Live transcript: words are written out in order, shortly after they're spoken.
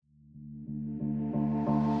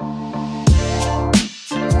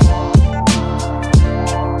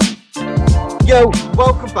Yo,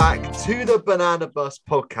 welcome back to the Banana Bus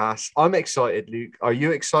podcast. I'm excited, Luke. Are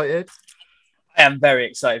you excited? I am very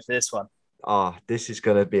excited for this one. This is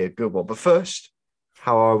going to be a good one. But first,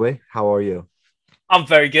 how are we? How are you? I'm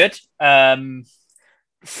very good.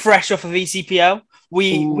 Fresh off of ECPL.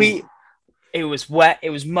 It was wet. It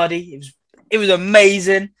was muddy. It was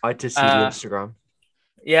amazing. I did see the Instagram.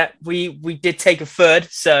 Yeah, we did take a third.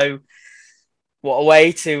 So what a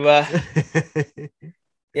way to.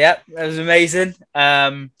 Yeah, that was amazing.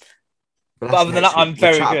 But other than that, I'm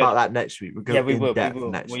very good. We'll chat about that next week. We'll go in depth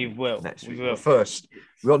next week. But first,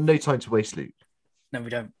 we've got no time to waste, Luke. No, we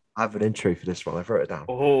don't. I have an intro for this one. I wrote it down.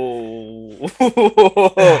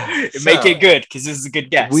 Make it good because this is a good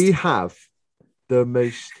guest. We have the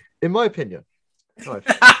most, in my opinion, just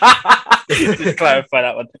clarify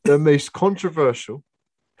that one. The most controversial,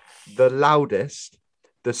 the loudest,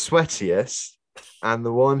 the sweatiest, and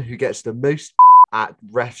the one who gets the most at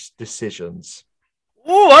refs' decisions.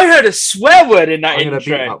 Oh, I heard a swear word in that intro. I'm going to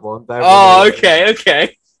beat that one.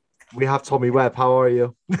 Okay. We have Tommy Webb. How are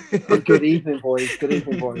you? Good evening, boys.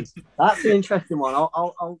 That's an interesting one.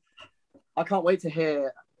 I can't wait to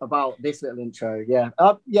hear about this little intro. Yeah.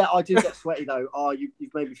 I do get sweaty though.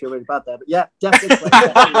 You've made me feel really bad there. But yeah, definitely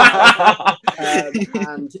sweaty.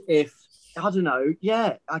 And if I don't know,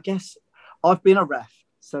 I guess I've been a ref.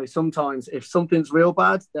 So sometimes if something's real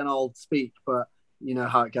bad, then I'll speak. But you know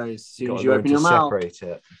how it goes. As soon as you open your mouth, separate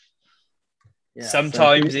it. Yeah,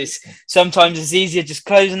 sometimes it's easier just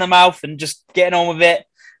closing the mouth and just getting on with it.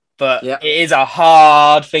 But it is a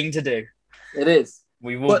hard thing to do. It is.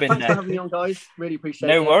 We've all been thanks there. for having me on, guys. Really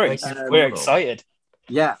appreciate it. No worries. We're excited.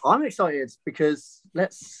 Yeah, I'm excited because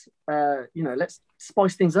let's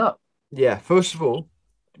spice things up. Yeah, first of all,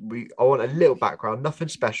 I want a little background, nothing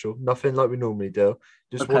special, nothing like we normally do.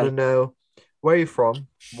 Just want to know where you're from,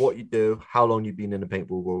 what you do, how long you've been in the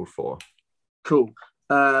paintball world for. Cool.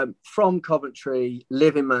 From Coventry,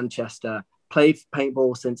 live in Manchester, played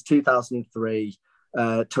paintball since 2003,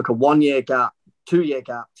 took a 2-year gap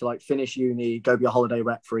to finish uni, go be a holiday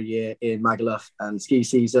rep for a year in Magaluf and ski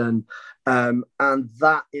season. And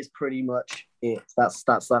that is pretty much it.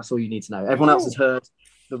 That's all you need to know. Everyone else has heard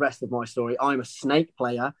the rest of my story. I'm a snake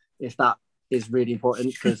player, if that is really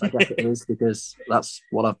important, because I guess it is, because that's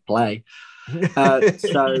what I play. And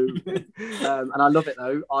I love it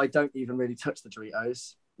though. I don't even really touch the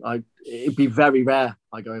Doritos. It'd be very rare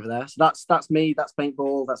I go over there. So that's me. That's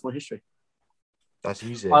paintball. That's my history. That's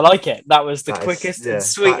easy. I like it. That was the quickest and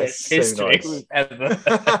sweetest history we've ever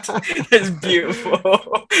heard. It's beautiful.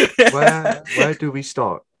 Where do we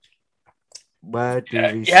start? Start?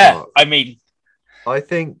 I mean, I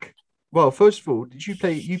think. Well, first of all, you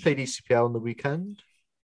played ECPL on the weekend?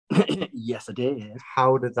 Yes, I did.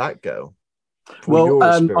 How did that go?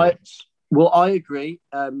 I agree.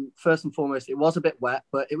 First and foremost, it was a bit wet,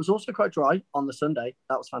 but it was also quite dry on the Sunday.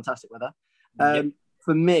 That was fantastic weather.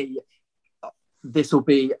 For me, this will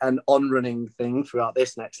be an on-running thing throughout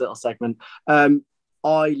this next little segment. I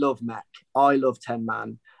love mech. I love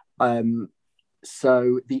 10-man.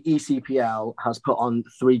 So the ECPL has put on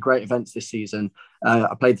 3 great events this season.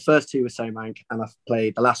 I played the first 2 with Somank, and I've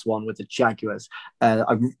played the last one with the Jaguars.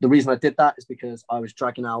 The reason I did that is because I was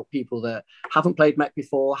dragging out people that haven't played mech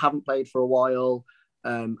before, haven't played for a while,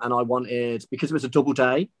 and I wanted, because it was a double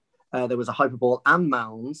day, there was a hyperball and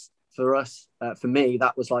mounds. For us, for me,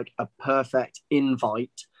 that was like a perfect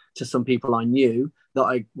invite to some people I knew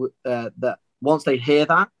that that once they hear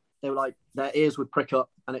that, they were like, their ears would prick up,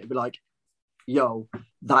 and it'd be like, yo,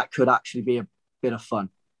 that could actually be a bit of fun.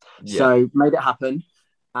 Yeah. So made it happen,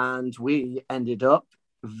 and we ended up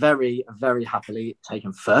very, very happily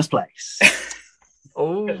taking first place.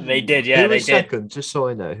 Oh, they did, yeah. Who was second? Just so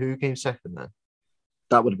I know, who came second then?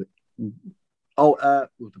 That would have been. Would have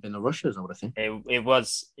been the Russians, I would have think. It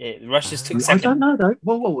was. The Russians took second. I don't know though.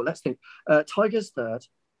 Whoa, let's think. Tigers third.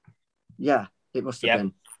 Yeah, it must have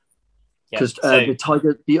been. Because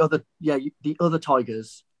the other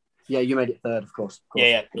Tigers. Yeah, you made it third, of course.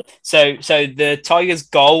 Yeah. So the Tigers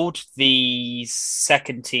gold, the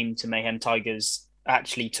second team to Mayhem Tigers,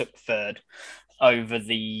 actually took third over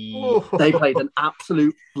the. They played an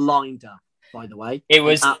absolute blinder, by the way. It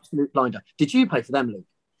was an absolute blinder. Did you play for them, Luke?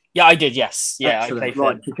 Yeah, I did. Yes. Yeah, excellent. I played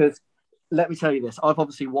for them. Because let me tell you this: I've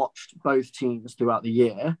obviously watched both teams throughout the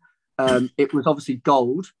year. It was obviously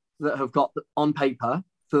gold that have got on paper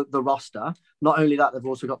the roster. Not only that, they've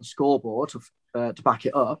also got the scoreboard to back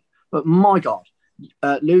it up. But my God,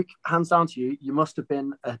 Luke, hands down to you. You must have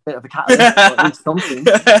been a bit of a catalyst, or at least something,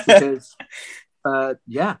 because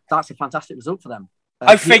that's a fantastic result for them.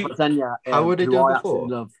 I think. How were they doing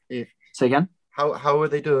before? Say again. How were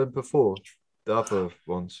they doing before? the other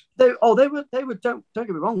ones. They were. Don't get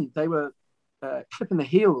me wrong. They were clipping the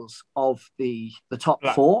heels of the top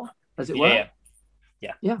four, as it were.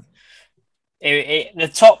 Yeah.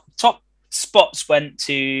 The top spots went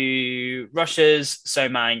to Russia's,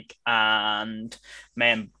 Somank, and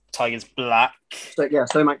Mayhem Tigers Black. So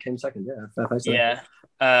Somank came second. Yeah, fair play. Yeah.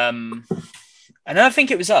 And then I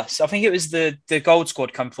think it was us. I think it was the gold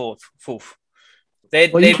squad come fourth. You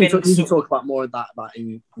can talk about more of that.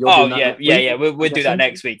 We'll do that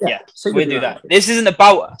next week. Yeah, so we'll do that. This isn't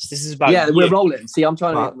about us. This is about you. We're rolling. See, I'm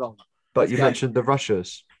trying to get rolling. But you mentioned the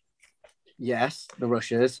Russias. Yes, the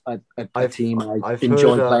Russias, a team I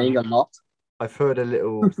enjoy playing a lot. I've heard a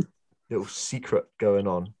little secret going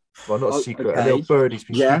on. Well, not a secret. Okay. A little birdie's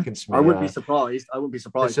been speaking to me. I wouldn't be surprised.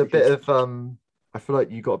 It's a bit of I feel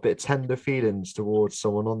like you got a bit of tender feelings towards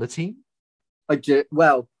someone on the team. I do.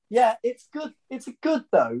 Well, yeah, it's good. It's good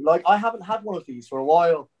though. Like I haven't had one of these for a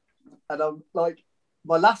while, and I'm like,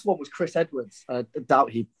 my last one was Chris Edwards. I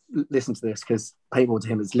doubt he listened to this because paintball to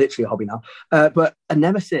him is literally a hobby now. But a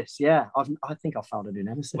nemesis, yeah, I think I found a new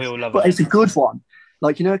nemesis. We all love it. It's a good one.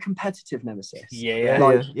 Like, a competitive nemesis. Yeah.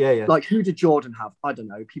 Like, who did Jordan have? I don't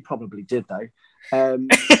know. He probably did though. But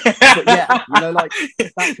yeah, like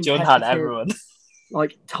that John had everyone.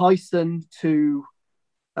 Like Tyson to,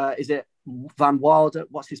 is it Van Wilder?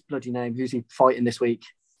 What's his bloody name? Who's he fighting this week?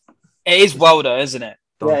 It is Wilder, isn't it?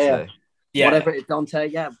 Dante. Yeah. Whatever it is, Dante.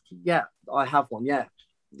 Yeah. I have one. Yeah.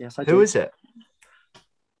 Yes, I do. Who is it?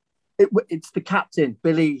 It's the captain,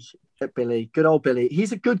 Billy. Good old Billy.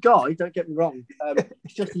 He's a good guy. Don't get me wrong.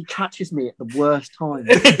 It's just he catches me at the worst time.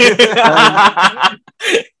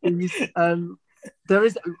 There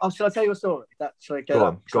is. Shall I tell you a story? Shall I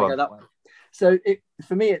go that way? So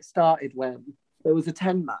for me, it started when there was a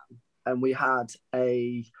 10-man, and we had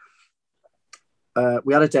a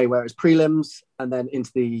day where it was prelims, and then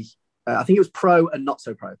into the I think it was pro and not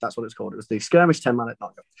so pro. That's what it's called. It was the skirmish 10-man at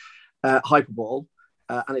Nottingham, Hyperball.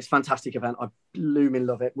 And it's a fantastic event. I blooming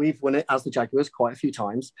love it. We've won it as the Jaguars quite a few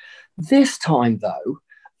times. This time, though,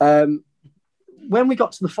 when we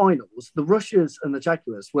got to the finals, the Russians and the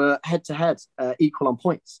Jaguars were head-to-head, equal on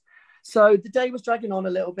points. So the day was dragging on a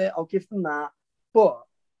little bit. I'll give them that. But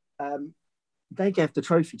they gave the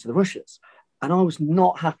trophy to the Russians. And I was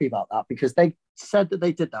not happy about that because they said that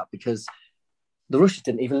they did that because the Russians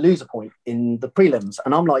didn't even lose a point in the prelims.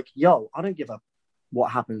 And I'm like, I don't give a what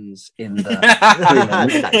happens in the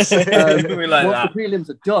prelims. Once the prelims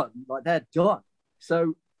are done, like they're done.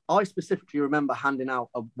 So I specifically remember handing out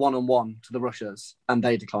a one-on-one to the Russians and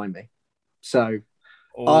they declined me. So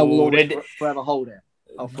I will always forever hold it.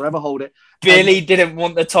 I'll forever hold it. Billy didn't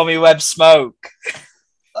want the Tommy Webb smoke.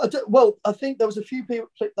 I think there was a few people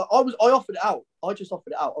that I offered it out. I just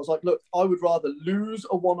offered it out. I was like, look, I would rather lose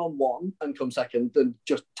a one-on-one and come second than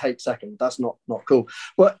just take second. That's not cool.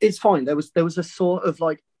 But it's fine. There was a sort of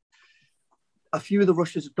like a few of the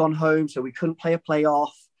Russians had gone home, so we couldn't play a playoff.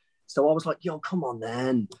 So I was like, come on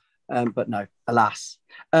then. But no, alas.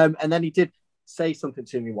 And then he did say something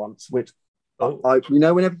to me once, which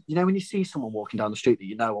when you see someone walking down the street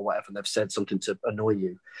that or whatever, and they've said something to annoy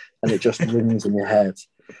you, and it just rings in your head.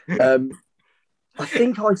 I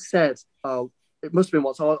think I said, it must have been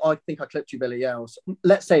once. I think I clipped you, Billy. Yeah,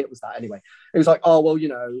 let's say it was that anyway. It was like, a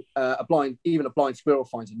blind squirrel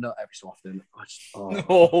finds a nut every so often.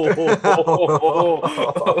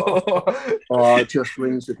 It just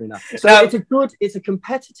rings with me now. So it's a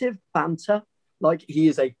competitive banter. Like he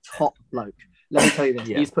is a top bloke. Let me tell you this.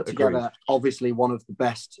 He's put together, obviously, one of the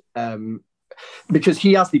best, because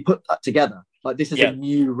he actually put that together. Like, this is a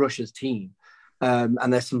new Russia's team.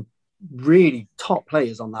 And there's some really top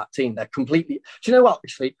players on that team. They're completely... Do you know what,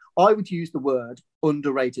 actually? I would use the word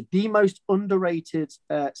underrated. The most underrated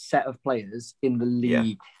set of players in the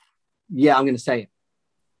league. Yeah, I'm going to say it.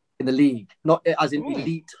 In the league. Not as in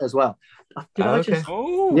elite as well.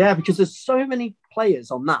 Yeah, because there's so many players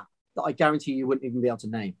on that I guarantee you wouldn't even be able to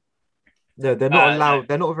name. No, they're not allowed. No.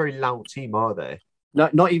 They're not a very loud team, are they? No,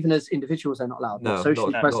 not even as individuals. They're not loud. No, not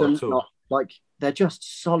socially present. Not like they're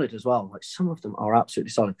just solid as well. Like some of them are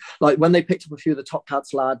absolutely solid. Like when they picked up a few of the Top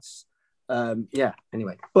Cats lads.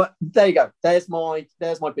 Anyway, but there you go. There's my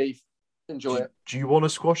beef. Enjoy it. Do you want to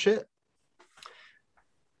squash it?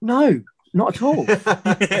 No, not at all.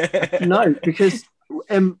 No, because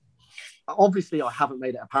obviously I haven't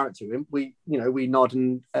made it apparent to him. We nod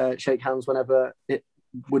and shake hands whenever it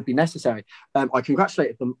would be necessary. I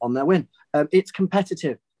congratulated them on their win. It's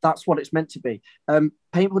competitive. That's what it's meant to be.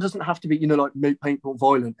 Paintball doesn't have to be, make paintball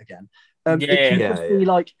violent again. It can just be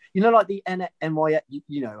like, like the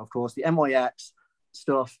NYX, of course, the NYX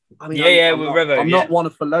stuff. I mean, I'm not one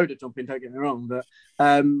for loader jumping, don't get me wrong, but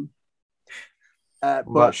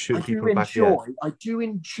But shooting people in the back of the head? I do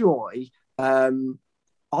enjoy.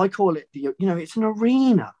 I call it it's an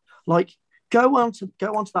arena. Like go onto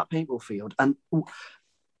that paintball field and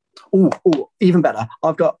even better.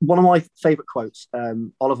 I've got one of my favorite quotes.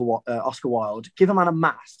 Oscar Wilde: "Give a man a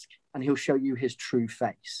mask, and he'll show you his true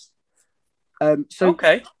face."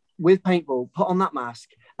 With paintball, put on that mask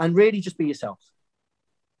and really just be yourself.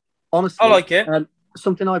 Honestly, I like it.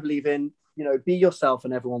 Something I believe in. Be yourself,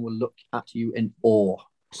 and everyone will look at you in awe.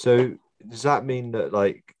 So does that mean that,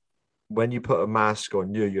 like, when you put a mask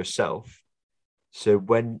on, you're yourself? So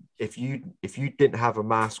if you didn't have a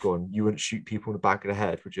mask on, you wouldn't shoot people in the back of the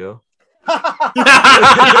head, would you?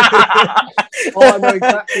 I know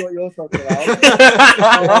exactly what you're talking about.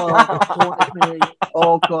 That haunted me.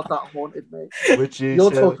 Oh God, that haunted me. Would you?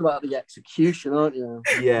 You're talking about the execution, aren't you?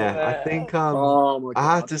 Yeah, I think. Oh my God.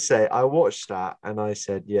 I have to say, I watched that and I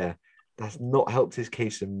said, yeah, that's not helped his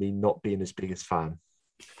case of me not being his biggest fan.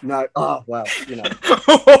 No. Oh well, I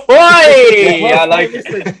like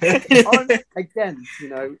it. Again,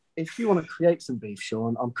 if you want to create some beef,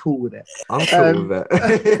 Sean, I'm cool with it. I'm cool with it.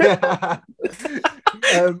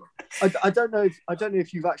 I don't know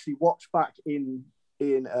if you've actually watched back in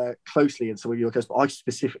closely in some of your games, but I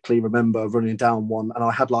specifically remember running down one, and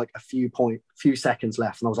I had like a few seconds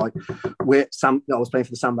left, and I was like, I was playing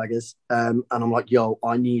for the Sandbaggers, and I'm like, yo,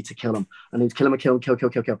 I need to kill him. I need to kill him, kill.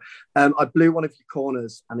 I blew one of your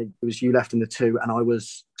corners, and it was you left in the two, and I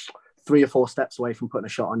was 3 or 4 steps away from putting a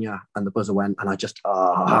shot on you, and the buzzer went, and I just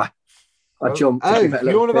I jumped. I thought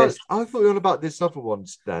you were on about this other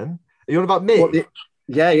ones then. Are you on about me?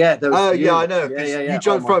 Yeah. Yeah, I know. Yeah. You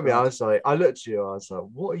jumped from me. I was like, I looked at you. I was like,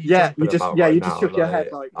 what are you jumping about? You just shook your head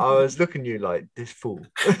like. I was looking at you like, this fool.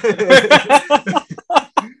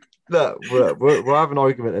 Look, we'll have an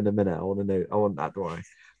argument in a minute. I want that, don't I?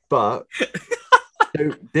 But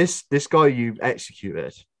so this guy you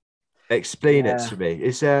executed, explain it to me.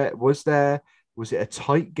 Was it a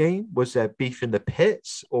tight game? Was there beef in the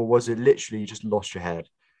pits, or was it literally you just lost your head?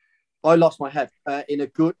 I lost my head in a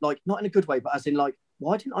good, like, not in a good way, but as in, like,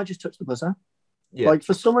 why didn't I just touch the buzzer? Yeah. Like,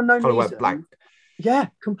 for some unknown reason. Went blank. Yeah,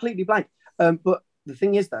 completely blank. But the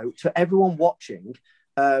thing is, though, to everyone watching,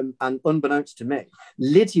 and unbeknownst to me,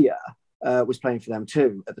 Lydia was playing for them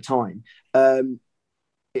too at the time.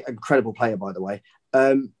 Incredible player, by the way.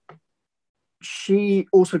 She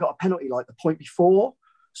also got a penalty like the point before.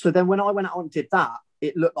 So then when I went out and did that,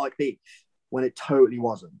 it looked like beef when it totally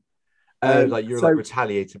wasn't. Like you're like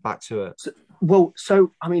retaliated back to it.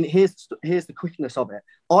 So I mean, here's the quickness of it.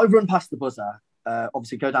 I run past the buzzer,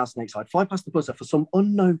 obviously go down Snakeside, fly past the buzzer for some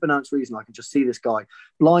unknown pronounced reason. I can just see this guy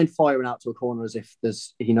blind firing out to a corner as if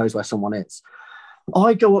he knows where someone is.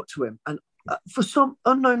 I go up to him, and for some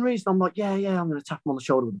unknown reason, I'm like, yeah, I'm going to tap him on the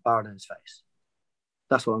shoulder with a barrel in his face.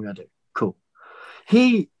 That's what I'm going to do. Cool.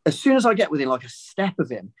 As soon as I get within like a step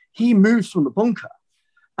of him, he moves from the bunker,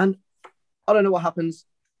 and I don't know what happens.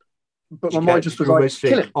 But my mind just was like,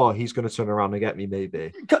 kill him. Oh, he's going to turn around and get me,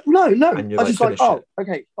 maybe. No. I was just like,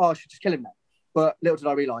 okay. Oh, I should just kill him now. But little did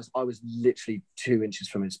I realise, I was literally 2 inches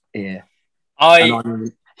from his ear.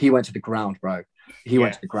 He went to the ground, bro. He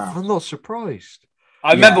went to the ground. I'm not surprised.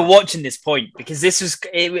 I remember watching this point because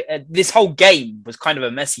this whole game was kind of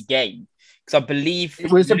a messy game. Because I believe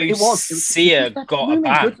Lucia got a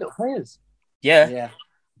ban. Yeah.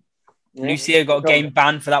 Lucia got a game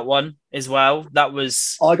banned for that one as well. That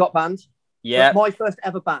was... I got banned. Yeah. My first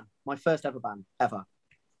ever ban. Ever.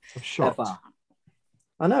 I'm shocked. Ever.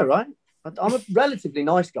 I know, right? I'm a relatively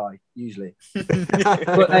nice guy, usually.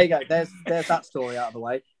 But there you go. There's that story out of the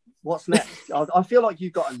way. What's next? I feel like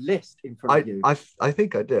you've got a list in front of you. I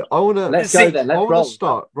think I do. I want to... Let's go then. Let's roll.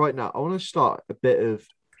 Start right now. I want to start a bit of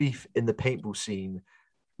beef in the paintball scene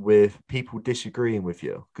with people disagreeing with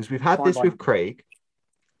you. Because we've had this with Craig.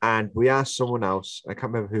 And we asked someone else. I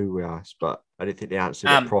can't remember who we asked, but I didn't think they answered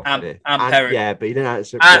it properly. Yeah, but he didn't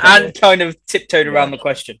answer it properly. And kind of tiptoed around the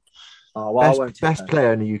question. Oh, well, best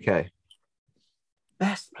player in the UK.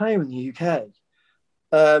 Best player in the UK.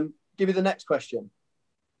 Give me the next question.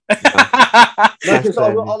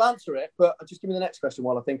 I'll answer it, but just give me the next question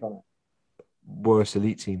while I think on it. Worst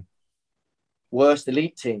elite team. Worst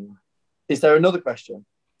elite team. Is there another question?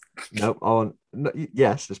 No.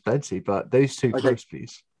 Yes, there's plenty, but those two first,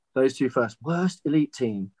 please. Those two first. Worst elite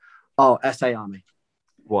team. Oh, SA Army.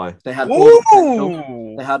 Why? They had all the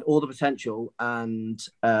potential. They had all the potential, and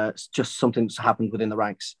just something's happened within the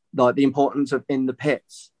ranks. Like the importance of in the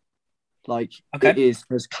pits,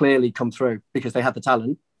 has clearly come through because they had the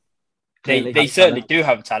talent. They certainly do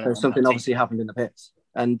have talent. So something obviously happened in the pits,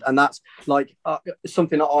 and that's like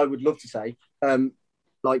something that I would love to say.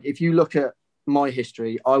 Like if you look at my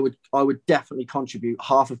history, I would definitely contribute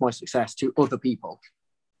half of my success to other people.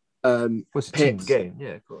 It's a team game, yeah,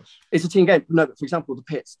 of course. It's a team game. No, but for example, the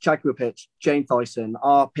pits, Jaguar pitch, Jane Thyssen,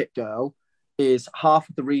 our pit girl, is half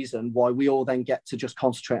of the reason why we all then get to just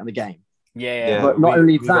concentrate on the game. Yeah. But not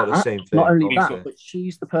only that, but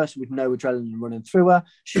she's the person with no adrenaline running through her.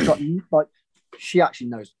 She's got she actually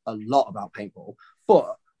knows a lot about paintball,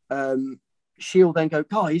 but she'll then go,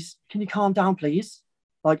 guys, can you calm down, please?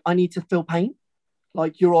 Like, I need to fill paint.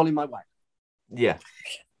 Like, you're all in my way. Yeah.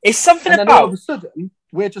 It's something and then about... all of a sudden,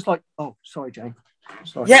 we're just like, oh, sorry, Jane.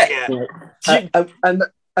 Sorry. Yeah. And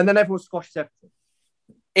then everyone squashes everything.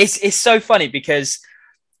 It's so funny because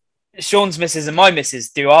Sean's missus and my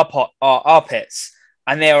missus do our pits,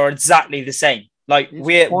 and they are exactly the same. Like,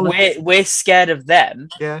 we're scared of them.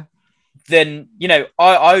 Yeah. Then, you know,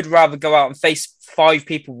 I would rather go out and face 5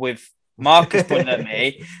 people with markers pointing at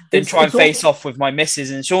me than try and face off with my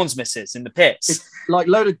missus and Sean's missus in the pits. It's like a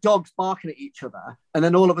load of dogs barking at each other, and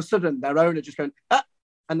then all of a sudden their owner just going, ah,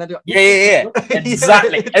 and then yeah.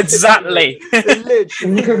 Exactly.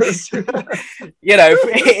 You know,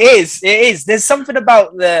 it is. There's something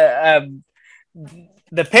about the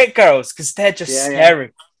pit girls because they're just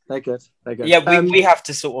scary. They're good. Yeah, we have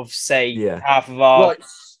to sort of say half of our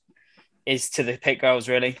is to the pit girls,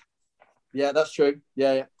 really. Yeah, that's true.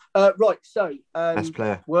 Yeah. Right, so best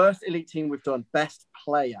player. Worst elite team we've done. Best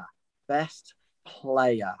player.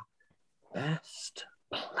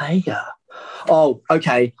 Oh,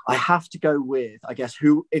 okay. I have to go with, I guess,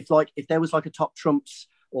 if there was like a top trumps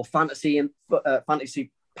or fantasy and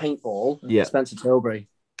fantasy paintball. Yeah. Spencer Tilbury.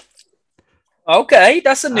 Okay,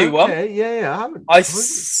 that's a new one. Yeah. I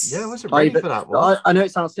wasn't ready for that one. I know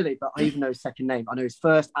it sounds silly, but I even know his second name. I know his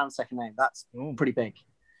first and second name. That's pretty big.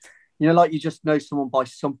 You know, like you just know someone by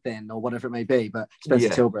something or whatever it may be, but Spencer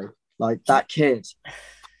Tilbury, like that kid.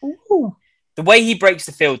 Ooh. The way he breaks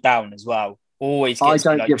the field down as well always gets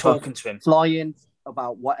me, like, talking to him. Flying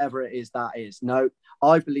about whatever it is that is. No,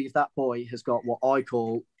 I believe that boy has got what I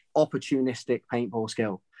call opportunistic paintball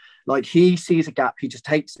skill. Like, he sees a gap, he just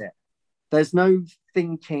takes it. There's no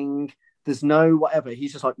thinking, there's no whatever.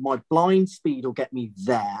 He's just like, my blind speed will get me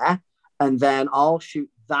there, and then I'll shoot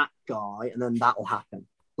that guy, and then that will happen.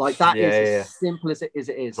 Like, that is as simple as it is.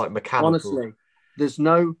 It's like mechanical. Honestly, there's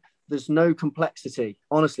no complexity.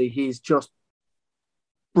 Honestly, he's just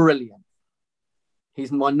brilliant. He's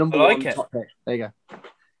my number one top pick. There you go.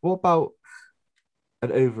 What about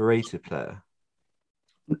an overrated player?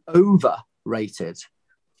 Overrated?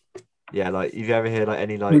 Yeah, like, if you ever hear like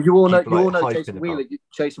any like you all know like,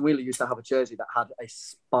 Jason Wheeler used to have a jersey that had a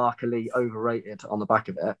sparkly overrated on the back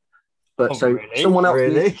of it. But someone else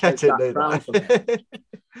really? I didn't know that.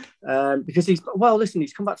 Because he's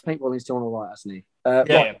come back to paintball and he's doing all right, hasn't he?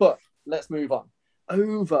 But let's move on.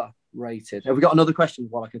 Overrated. Have we got another question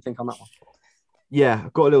while I can think on that one? Yeah,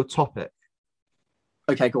 I've got a little topic.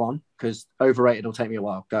 Okay, go on, because overrated will take me a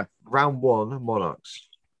while. Go. Round 1, Monarchs.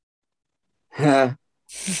 Yeah.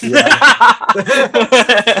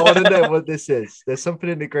 I want to know what this is. There's something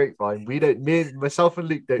in the grapevine. Myself and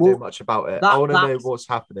Luke don't know much about it. I want to know what's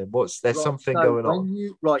happening. There's something going on.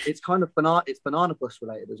 It's kind of banana bus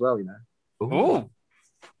related as well, you know. Ooh.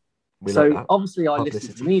 So obviously I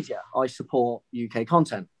listen to media. I support UK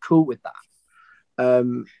content. Cool with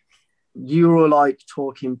that. You were like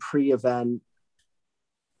talking pre-event.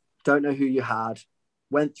 Don't know who you had.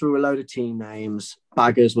 Went through a load of team names.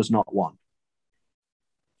 Baggers was not one.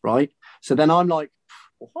 Right? So then I'm like,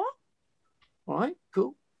 what? All right,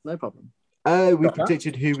 cool. No problem. We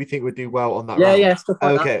predicted who we think would do well on that round. Yeah, stuff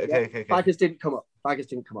like that. Okay. Baggers didn't come up,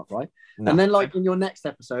 right? No. And then like in your next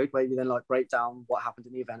episode, where you then like break down what happened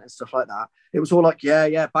in the event and stuff like that, it was all like,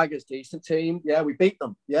 Baggers, decent team. Yeah, we beat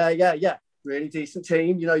them. Yeah. Really decent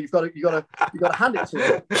team. You know, you got to hand it to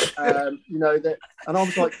them. You know that, and I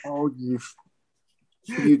was like, oh, you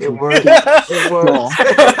it worked.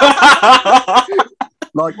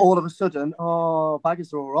 Like, all of a sudden,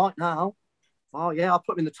 Baggers are all right now. Oh yeah, I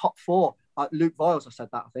put them in the top 4. Luke Viles, I said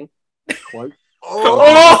that, I think. Quote.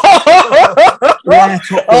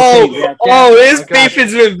 His beef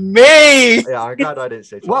is with me. Yeah, I'm glad I didn't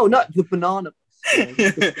say. Well, no, the banana.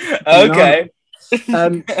 Okay. So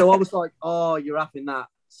I was like, oh, you're rapping that.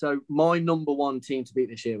 So my number 1 team to beat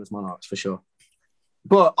this year was Monarchs for sure.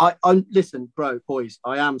 But I listen, boys,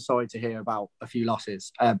 I am sorry to hear about a few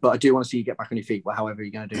losses, but I do want to see you get back on your feet, however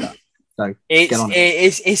you're going to do that. So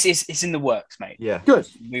it's in the works, mate. Yeah, good.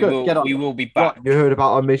 We will be back. You heard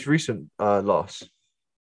about our most recent loss?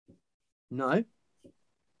 No.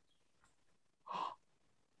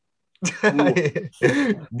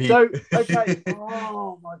 So okay.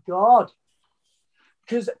 Oh my god.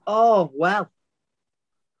 because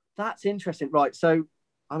that's interesting, right? So,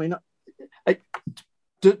 I mean,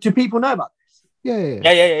 do people know about this?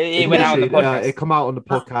 Yeah. It went out on the podcast. It come out on the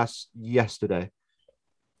podcast yesterday.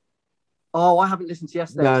 Oh, I haven't listened to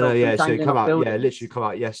yesterday. So it come out. Yeah, it literally come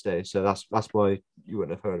out yesterday. So that's why you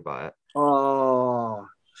wouldn't have heard about it. Oh,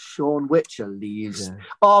 Sean Witcher leaves. Yeah.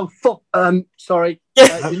 Oh, fuck. Sorry.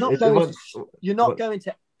 You're not going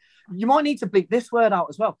to. You might need to bleep this word out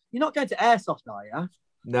as well. You're not going to airsoft, are you?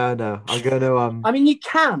 No. I'm going to. I mean, you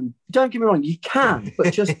can. Don't get me wrong. You can,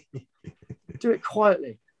 but just do it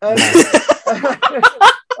quietly. No.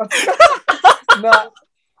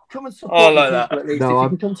 Come and support me people at least. No,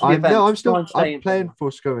 I'm playing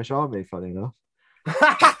for Skirmish Army, funny enough.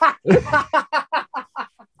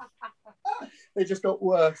 They just got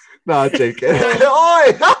worse. No, I'm joking.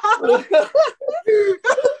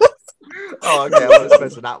 Oh, okay, I wasn't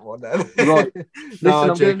supposed that one then. Right. No,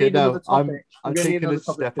 I'm joking. No, I'm taking a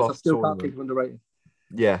step off. I still can't think of underrated.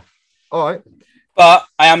 Yeah. All right. But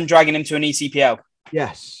I am dragging him to an ECPL.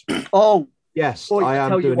 Yes. Oh. Yes, boy, I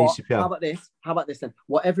am doing ECPL. How about this then?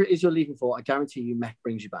 Whatever it is you're leaving for, I guarantee you Mech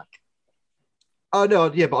brings you back. Oh,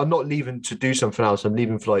 no, yeah, but I'm not leaving to do something else. I'm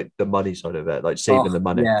leaving for, like, the money side of it, like saving the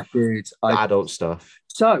money. Yeah, dude. The adult stuff.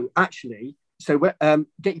 So, actually, get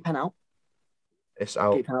your pen out. It's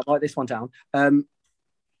out. Get your pen out. Write this one down.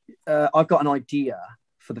 I've got an idea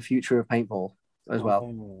for the future of paintball as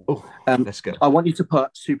well. Oh, let's go. I want you to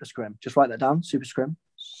put Super Scrim. Just write that down. Super Scrim.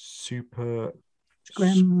 Super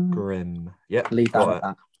Scrim. Yeah. Leave that at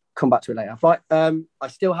that. Come back to it later. Right. I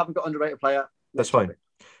still haven't got underrated player. That's fine.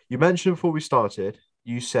 You mentioned before we started,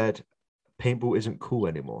 you said paintball isn't cool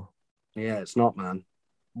anymore. Yeah, it's not, man.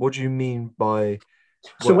 What do you mean by...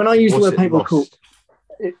 So when I use the word paintball cool...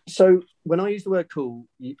 when I use the word cool,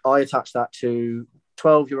 I attach that to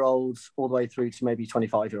 12-year-olds all the way through to maybe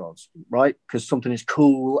 25-year-olds, right? Because something is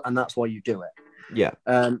cool and that's why you do it. Yeah.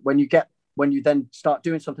 When you then start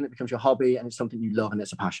doing something, it becomes your hobby and it's something you love and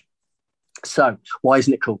it's a passion. So why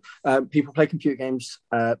isn't it cool? People play computer games.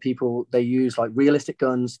 They use like realistic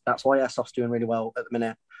guns. That's why Airsoft's doing really well at the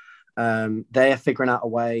minute. They are figuring out a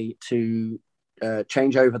way to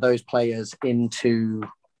change over those players into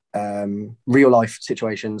real life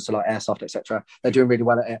situations, so like Airsoft, etc. They're doing really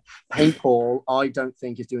well at it. Paintball, I don't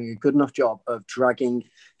think, is doing a good enough job of dragging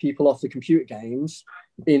people off the computer games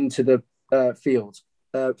into the field.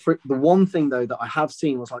 For the one thing though that I have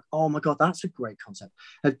seen was like, oh my god, that's a great concept.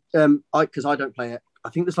 Because I don't play it. I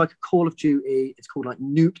think there's like a Call of Duty. It's called like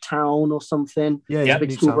Nuketown or something. Yeah, yeah.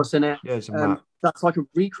 Big school bus in it. Yeah, it's a map. That's like a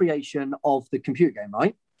recreation of the computer game,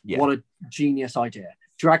 right? Yeah. What a genius idea.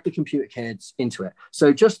 Drag the computer kids into it.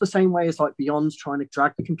 So just the same way as like Beyond's trying to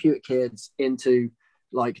drag the computer kids into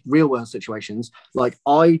like real world situations, like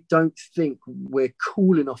I don't think we're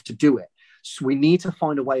cool enough to do it. So we need to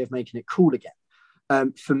find a way of making it cool again.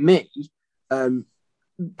 For me,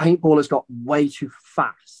 paintball has got way too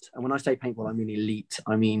fast. And when I say paintball, I mean elite.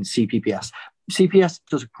 I mean CPPS. CPS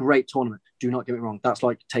does a great tournament. Do not get me wrong. That's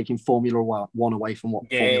like taking Formula One away from what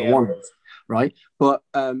Formula One is, right? But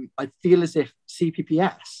I feel as if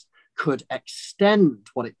CPPS could extend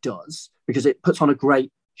what it does because it puts on a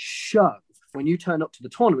great show. When you turn up to the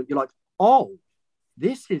tournament, you're like, oh,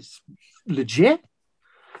 this is legit.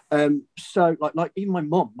 So like even my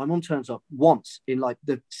mum turns up once in like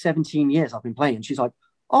the 17 years I've been playing. She's like,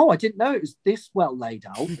 oh, I didn't know it was this well laid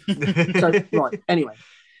out. So right, anyway.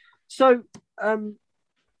 So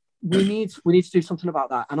we need to do something about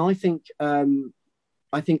that. And I think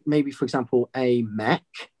maybe, for example, a mech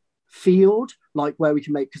field, like where we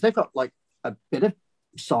can make, because they've got like a bit of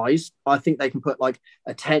size. I think they can put like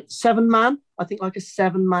a 7-man. I think like a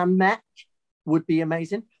 7-man mech would be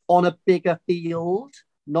amazing on a bigger field.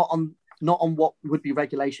 Not on what would be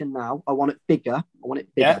regulation now. I want it bigger.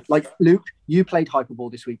 Yeah. Like Luke, you played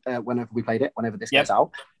Hyperball this week. Whenever we played it, whenever this gets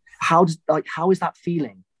out, how is that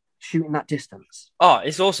feeling? Shooting that distance? Oh,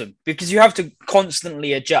 it's awesome because you have to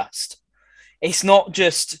constantly adjust. It's not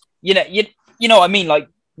just you know what I mean. Like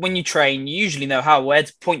when you train, you usually know where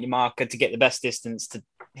to point your marker to get the best distance to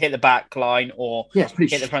hit the back line or hit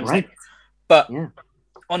the front line. But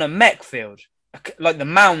on a mech field, like the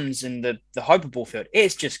mounds and the hyperball field,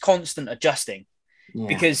 it's just constant adjusting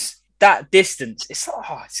because that distance it's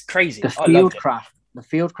crazy. The field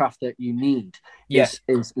craft that you need is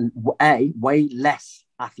way less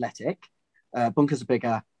athletic. Bunkers are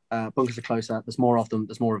bigger, bunkers are closer, there's more of them,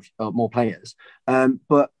 there's more players,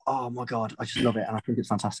 but oh my god, I just love it and I think it's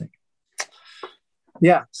fantastic.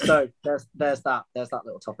 So there's that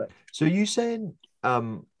little topic. So you saying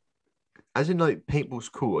as in like paintball's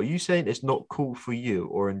cool. Are you saying it's not cool for you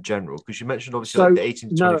or in general? Because you mentioned obviously like the 18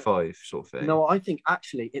 to 25 sort of thing. No, I think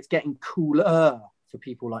actually it's getting cooler for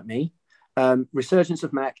people like me. Resurgence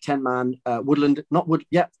of mech, 10-man, woodland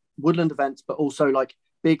events, but also like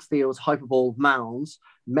big fields, hyperball mounds,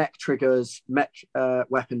 mech triggers, mech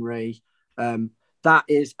weaponry. That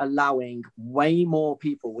is allowing way more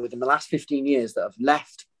people within the last 15 years that have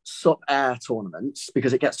left sub-air tournaments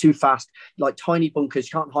because it gets too fast, like tiny bunkers,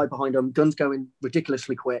 you can't hide behind them, guns going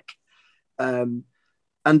ridiculously quick. And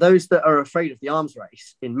those that are afraid of the arms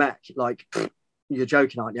race in mech, like, you're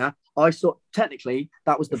joking, aren't you? I saw, technically,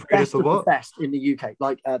 that was the best of the best in the UK.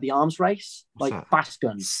 Like the arms race, like fast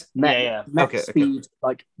guns, mech speed.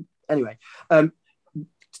 Like, anyway,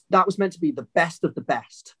 that was meant to be the best of the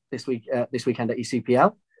best this weekend at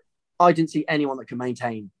ECPL. I didn't see anyone that could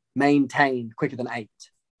maintain quicker than 8.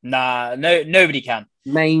 Nah, nobody can.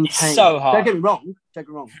 Maintain. It's so hard. Don't get me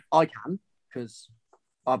wrong. I can because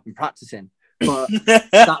I've been practicing. But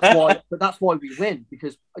that's why we win,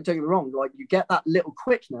 because don't get me wrong, like you get that little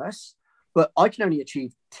quickness, but I can only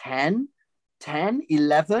achieve 10,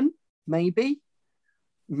 11, maybe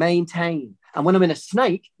maintain. And when I'm in a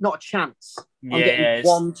snake, not a chance. I'm getting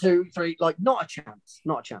 1, 2, 3, like not a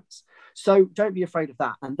chance. So don't be afraid of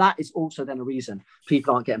that. And that is also then a reason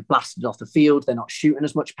people aren't getting blasted off the field. They're not shooting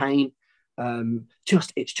as much paint.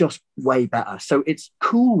 It's just way better. So it's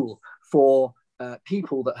cool for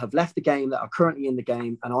people that have left the game, that are currently in the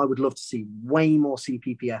game, and I would love to see way more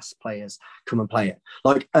CPPS players come and play it.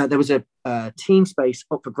 Like there was a team space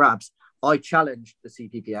up for grabs. I challenged the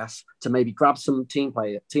CPPS to maybe grab some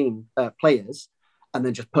players and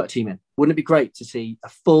then just put a team in. Wouldn't it be great to see a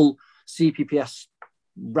full CPPS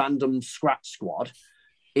random scratch squad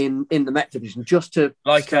in the Mech division, just to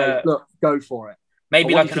say, look, go for it.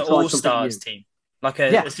 Maybe like an all-stars team, like a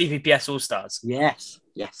CPPS all-stars. Yes,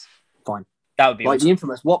 fine. That would be like awesome. The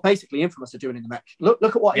Infamous. What basically Infamous are doing in the Mech. Look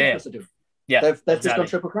at what Infamous are doing. Yeah, they've just gone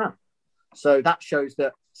triple crown. So that shows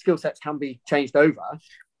that skill sets can be changed over.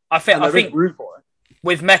 I think room for it.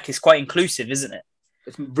 With Mech, it's quite inclusive, isn't it?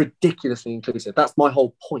 It's ridiculously inclusive. That's my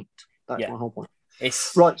whole point. My whole point.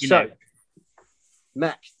 It's right. So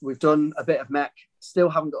Mech, we've done a bit of Mech. Still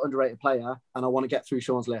haven't got underrated player, and I want to get through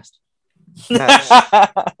Sean's list.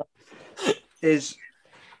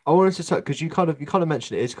 I wanted to talk because you kind of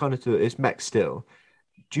mentioned it's mech still.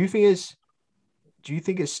 Do you think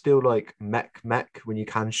it's still like mech when you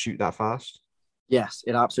can shoot that fast? Yes,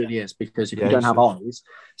 it absolutely is, because if you don't have eyes.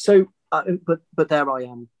 So, but there I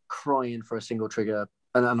am crying for a single trigger,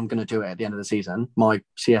 and I'm going to do it at the end of the season. My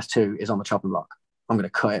CS2 is on the chopping block. I'm going to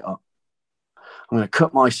cut it up. I'm going to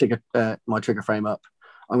cut my trigger frame up.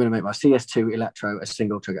 I'm going to make my CS2 Electro a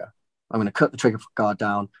single trigger. I'm going to cut the trigger guard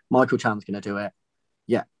down. Michael Chan's going to do it.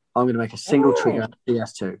 Yeah, I'm going to make a single trigger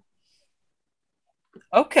CS2.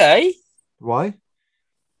 Okay. Why?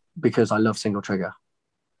 Because I love single trigger.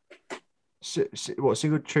 What,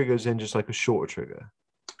 single triggers in just like a shorter trigger?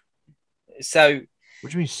 So.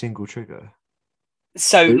 What do you mean single trigger?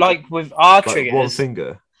 So like with our triggers. One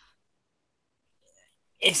finger.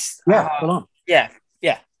 It's full on. Yeah.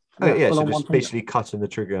 So just basically cutting the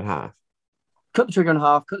trigger in half. Cut the trigger in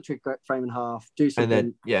half. Cut the trigger frame in half. Do something.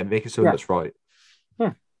 And then make it so that's right.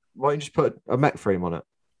 Yeah. Why don't you just put a mech frame on it?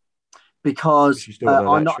 Because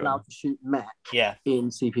I'm not allowed to shoot mech in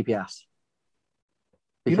CPPS.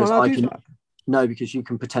 Because No, because you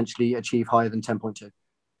can potentially achieve higher than 10.2.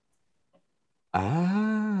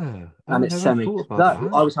 And it's semi.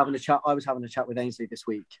 I was having a chat with Ainsley this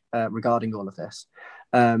week regarding all of this,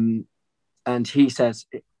 and he says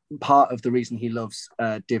part of the reason he loves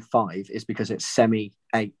Div 5 is because it's semi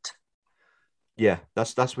 8. Yeah,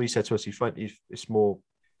 that's what he said to us. It's more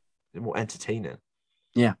entertaining.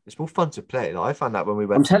 Yeah, it's more fun to play. Like, I found that when we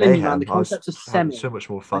went. I'm telling you, man, the concept of semi so much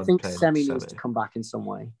more fun. I think semi needs to come back in some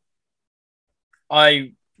way.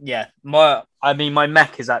 My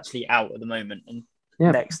mech is actually out at the moment, and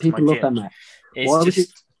next people to my love their mech.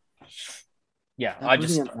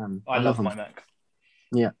 I love my mech.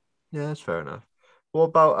 Yeah, that's fair enough. What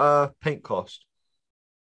about paint cost?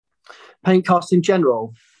 Paint cost in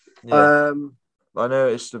general. Yeah. I know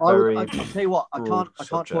it's I'll tell you what, I can't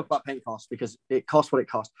talk about paint cost because it costs what it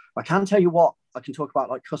costs. I can tell you what, I can talk about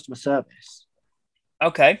like customer service.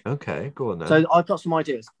 Okay, go on then. So I've got some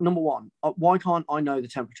ideas. Number one, why can't I know the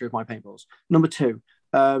temperature of my paintballs? Number two,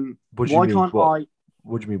 What do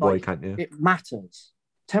you mean? Why can't you? It matters.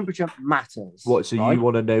 Temperature matters. What? So you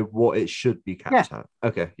want to know what it should be capped at?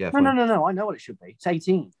 Okay, yeah. No. I know what it should be. It's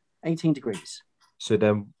 18 degrees. So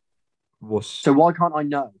then, So why can't I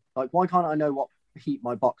know? Like, why can't I know what heat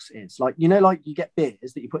my box is? Like, like you get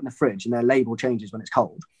beers that you put in the fridge and their label changes when it's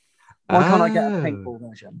cold. Why can't I get a paintball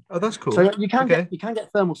version? Oh, that's cool. So you can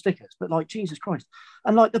get thermal stickers, but like Jesus Christ,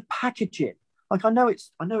 and like the packaging, like I know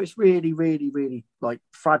it's really, really, really like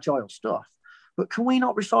fragile stuff, but can we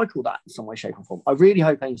not recycle that in some way, shape, or form? I really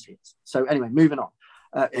hope Ainsley is. So anyway, moving on.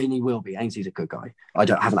 And he will be. Ainsley's a good guy.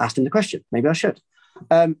 Haven't asked him the question. Maybe I should.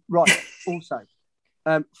 Right. Also,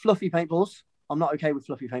 fluffy paintballs. I'm not okay with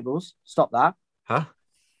fluffy paintballs. Stop that. Huh?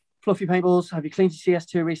 Fluffy paintballs. Have you cleaned your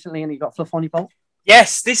CS2 recently and you got fluff on your bolt?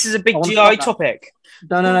 Yes, this is a big GI topic.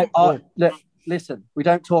 No. Look, listen, we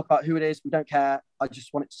don't talk about who it is. We don't care. I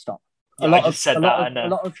just want it to stop. I just said that. I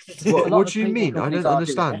know. What do you mean? I don't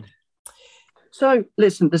understand. So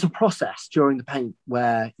listen, there's a process during the paint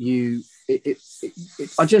where because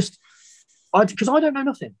I don't know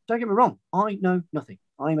nothing. Don't get me wrong. I know nothing.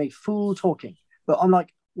 I'm a fool talking. But I'm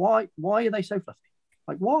like, why are they so fluffy?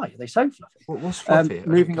 Like, why are they so fluffy? What's fluffy?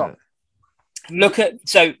 Moving on. Look at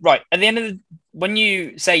at the end of when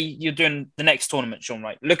you say you're doing the next tournament, Sean,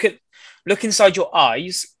 right? Look inside your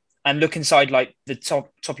eyes and look inside like the top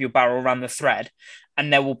of your barrel around the thread,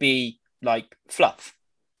 and there will be like fluff.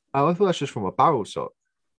 Oh, I thought that's just from a barrel shot.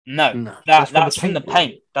 No. That's from the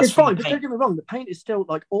paint. It's fine, but don't get me wrong. The paint is still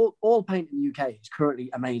like all paint in the UK is currently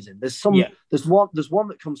amazing. There's one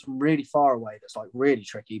that comes from really far away that's like really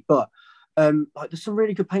tricky, but like there's some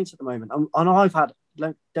really good paints at the moment. And I've had,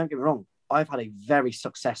 don't get me wrong, I've had a very,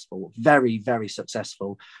 very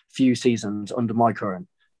successful few seasons under my current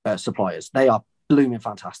suppliers. They are blooming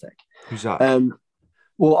fantastic. Who's that?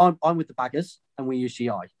 Well, I'm with the Baggers, and we use GI,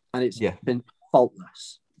 and it's been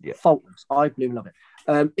faultless. Yeah. Faultless. I blooming love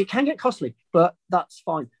it. It can get costly, but that's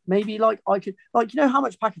fine. Maybe like I could, like, you know how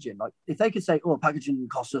much packaging, like if they could say, oh, packaging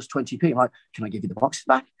costs us 20p, I'm like, can I give you the boxes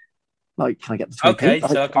back? Like, can I get the 20p? Okay,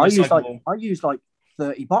 like, I use like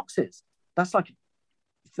 30 boxes. That's like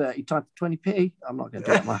 30 times 20p. I'm not going to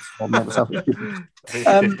do that math. I'll make myself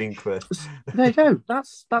 15 quid. There you go.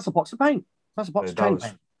 That's a box of paint. That's a box of training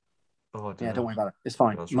paint. Oh, yeah, don't worry about it. It's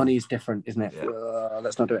fine. Money is different, isn't it? Yeah.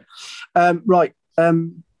 Let's not do it. Right.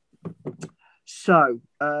 So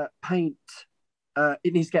paint,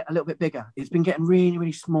 it needs to get a little bit bigger. It's been getting really,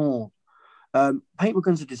 really small. Paintball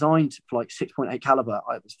guns are designed for like 6.8 caliber,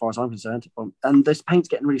 as far as I'm concerned. And this paint's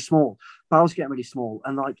getting really small. Barrels getting really small.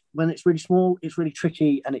 And like when it's really small, it's really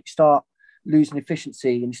tricky, and it start losing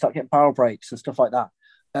efficiency, and you start getting barrel breaks and stuff like that.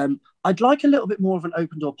 I'd like a little bit more of an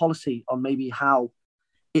open door policy on maybe how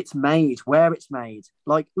it's made, where it's made.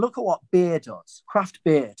 Like, look at what beer does. Craft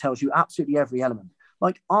beer tells you absolutely every element.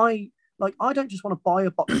 I don't just want to buy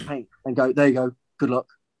a box of paint and go, there you go, good luck.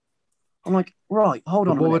 I'm like, right, hold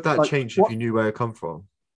on. What would that change if you knew where it come from?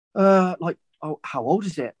 How old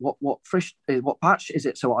is it? What batch is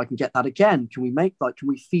it? So I can get that again. Can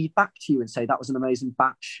we feed back to you and say that was an amazing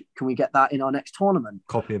batch? Can we get that in our next tournament?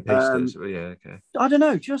 Copy and paste it. Yeah, okay. I don't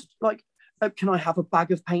know. Just like, can I have a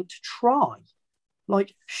bag of paint to try?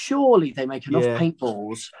 Like, surely they make enough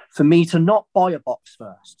paintballs for me to not buy a box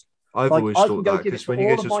first. I've always thought that, because when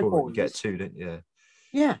you go to a tournament, you get two, don't you?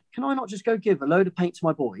 Yeah. Can I not just go give a load of paint to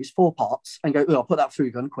my boys, 4 pots, and go, I'll put that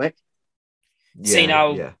through gun quick? See,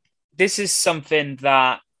 now, this is something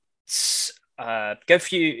that go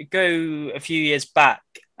a few years back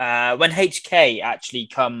when HK actually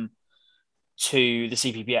come to the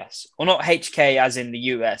CPBS, or not HK as in the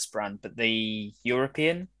US brand, but the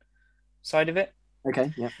European side of it.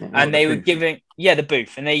 Okay, yeah. And they were giving, the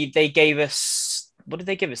booth, and they gave us, what did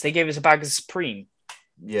they give us? They gave us a bag of Supreme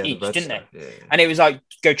each, didn't they? Yeah. And it was like,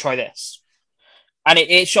 go try this. And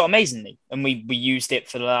it shot amazingly. And we used it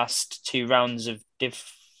for the last 2 rounds of Div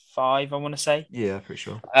 5, I want to say. Yeah, for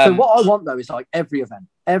sure. So what I want, though, is like every event.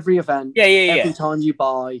 Every time you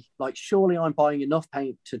buy, like, surely I'm buying enough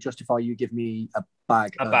paint to justify you give me a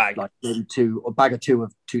bag. Like maybe a bag or 2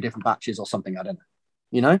 of 2 different batches or something. I don't know.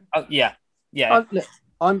 You know? Yeah.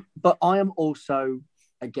 But I am also,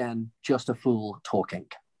 again, just a fool talking.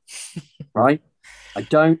 Right? I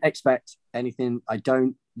don't expect anything.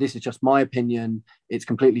 This is just my opinion. It's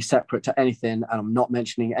completely separate to anything, and I'm not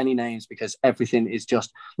mentioning any names because everything is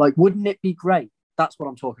just like, wouldn't it be great? That's what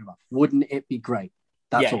I'm talking about. Wouldn't it be great?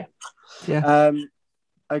 That's all. Yeah.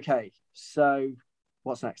 Okay. So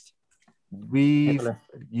what's next? You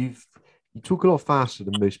talk a lot faster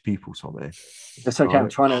than most people, Tommy. It's okay. Right. I'm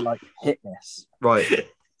trying to like hit this. Right.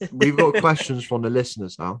 We've got questions from the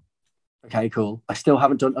listeners now. Okay, cool. I still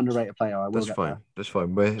haven't done underrated player. I will. That's fine. There. That's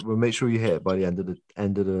fine. We'll make sure you hit it by the end of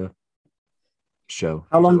the show.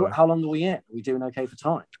 How long are we in? Are we doing okay for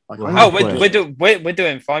time? Like, we're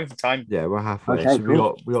doing fine for time. Yeah, we're halfway. Okay, so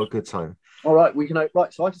cool. we got a good time. All right, we can.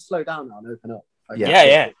 Right, so I can slow down now and open up. Okay.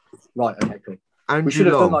 Yeah. Right. Okay. Cool. Andrew we should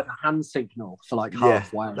have Long. done like a hand signal for like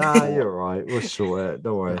halfway. Nah, you're right. We'll sort it.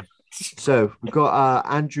 Don't worry. So we've got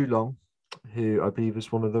Andrew Long, who I believe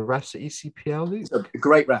is one of the refs at ECPL. Luke. So,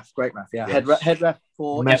 great ref. Yeah, yes. head ref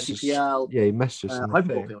for ECPL. Yeah, he messaged us.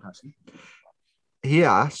 Hyperball Field, actually. He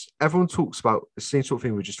asked, everyone talks about the same sort of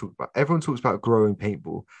thing we just talked about. Everyone talks about growing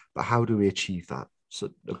paintball, but how do we achieve that?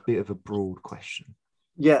 So a bit of a broad question.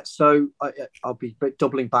 Yeah, so I'll be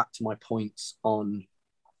doubling back to my points on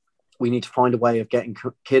we need to find a way of getting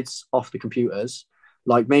kids off the computers,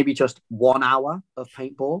 like maybe just 1 hour of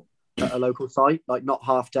paintball at a local site, like not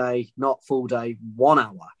half day, not full day, 1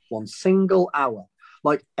 hour, one single hour.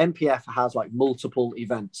 Like MPF has like multiple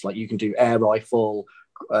events, like you can do air rifle,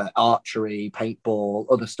 archery, paintball,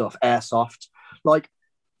 other stuff, airsoft. Like,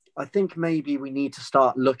 I think maybe we need to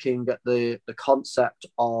start looking at the concept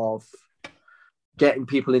of getting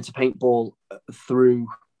people into paintball through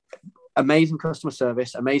amazing customer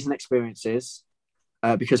service, amazing experiences.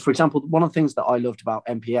 Because, for example, one of the things that I loved about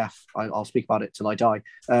MPF, I'll speak about it till I die,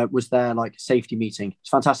 was their like safety meeting. It's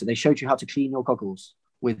fantastic. They showed you how to clean your goggles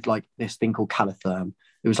with like this thing called Calitherm.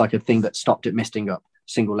 It was like a thing that stopped it misting up,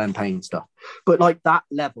 single lens paint stuff. But like that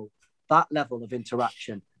level of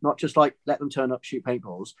interaction, not just like let them turn up, shoot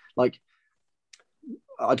paintballs, like,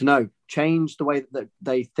 I don't know, change the way that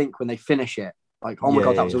they think when they finish it. Like, oh my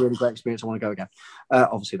God, that was a really great experience. I want to go again.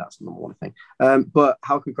 Obviously, that's the number one thing. But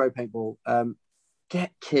how can we grow paintball?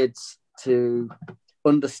 Get kids to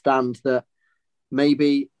understand that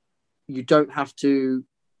maybe you don't have to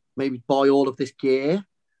maybe buy all of this gear.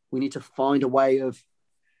 We need to find a way of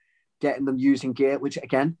getting them using gear, which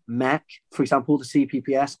again, mech, for example, the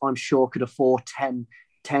CPPS, I'm sure could afford 10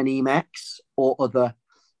 EMEX or other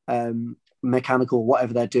mechanical,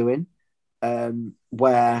 whatever they're doing,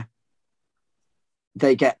 where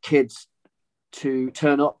they get kids to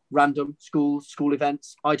turn up random school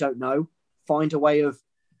events. I don't know. Find a way of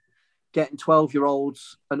getting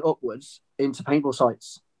 12-year-olds and upwards into paintball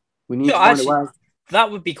sites. We need to find a way. That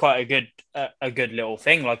would be quite a good little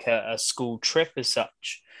thing, like a school trip as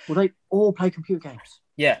such. Well, they all play computer games.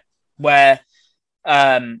 Yeah, where,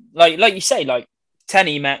 like you say, like 10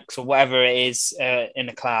 EMEX or whatever it is in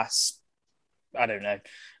a class. I don't know.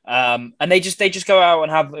 And they just go out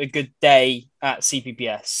and have a good day at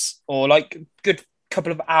CPPS, or like a good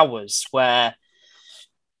couple of hours where,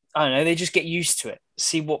 I don't know, they just get used to it,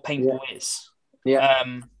 see what paintball is. Yeah.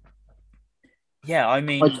 I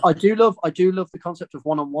mean, I do love the concept of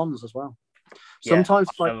one-on-ones as well. Sometimes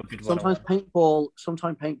paintball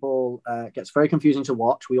gets very confusing to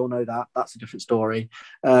watch. We all know that. That's a different story.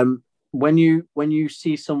 When you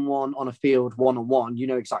see someone on a field one-on-one, you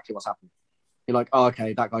know exactly what's happening. You're like, oh,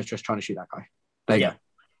 okay, that guy's just trying to shoot that guy. There you go.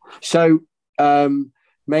 So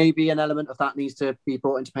maybe an element of that needs to be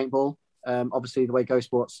brought into paintball. Obviously, the way Go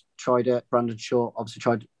Sports tried it, Brandon Short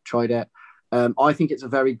obviously tried it. I think it's a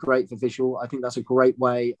very great for visual. I think that's a great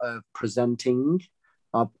way of presenting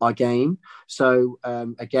our game. So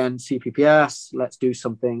again, CPPS, let's do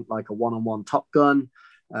something like a one-on-one Top Gun.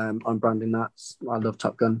 I'm branding that. I love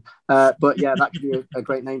Top Gun. But yeah, that could be a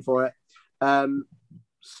great name for it.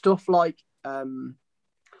 Stuff like the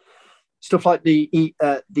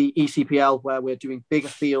ECPL, where we're doing bigger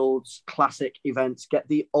fields, classic events, get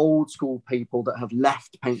the old school people that have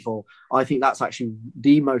left paintball. I think that's actually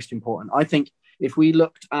the most important. I think if we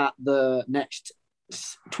looked at the next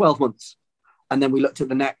 12 months and then we looked at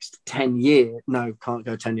the next 10 years, no, can't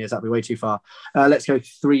go 10 years, that'd be way too far. Let's go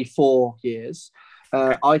 3-4 years.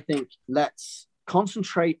 I think let's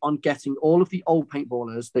concentrate on getting all of the old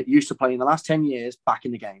paintballers that used to play in the last 10 years back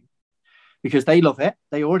in the game. Because they love it.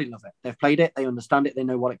 They already love it. They've played it. They understand it. They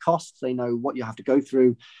know what it costs. They know what you have to go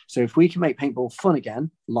through. So if we can make paintball fun again,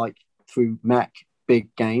 like through mech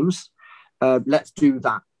big games, let's do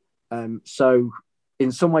that. So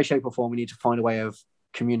in some way, shape or form, we need to find a way of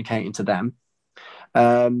communicating to them.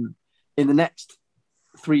 In the next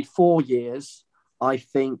 3-4 years, I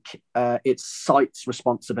think it's sites'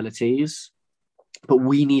 responsibilities, but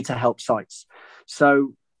we need to help sites.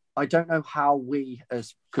 So I don't know how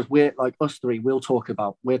because we're like us three, we're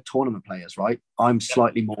tournament players, right? I'm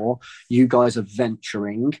slightly more. You guys are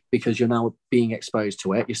venturing because you're now being exposed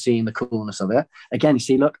to it. You're seeing the coolness of it. Again, you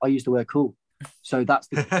see, look, I use the word cool. So that's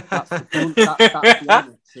the cool, that's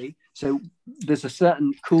one, see? So there's a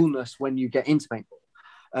certain coolness when you get into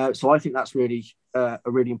paintball. So I think that's really a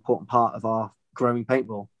really important part of our growing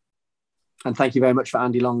paintball. And thank you very much for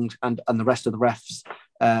Andy Long and the rest of the refs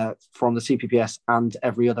from the CPPS and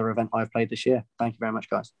every other event I've played this year. Thank you very much,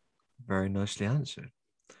 guys. Very nicely answered.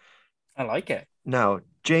 I like it. Now,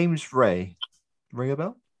 James Ray, ring a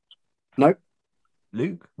bell? No.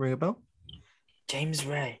 Luke, ring a bell? James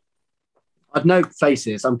Ray. I've no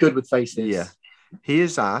faces. I'm good with faces. Yeah. He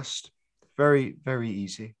is asked, very, very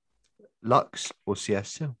easy. Lux or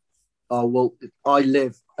CS2? Oh, well, I've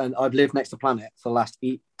lived next to Planet for the last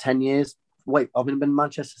 10 years. Wait, I've been in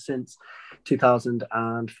Manchester since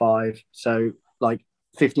 2005. So, like,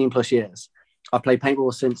 15 plus years. I've played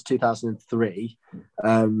paintball since 2003.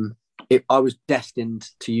 I was destined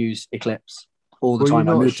to use Eclipse all the time.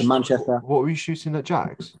 I moved to Manchester. What were you shooting at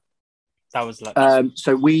Jags? That was like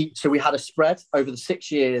so we had a spread over the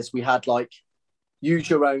 6 years. We had like use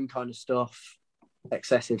your own kind of stuff,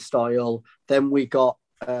 excessive style. Then we got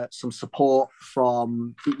some support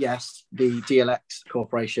from the DLX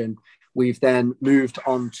Corporation. We've then moved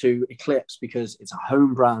on to Eclipse because it's a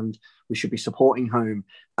home brand. We should be supporting home,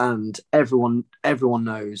 and everyone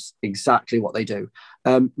knows exactly what they do.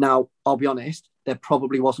 Now, I'll be honest, there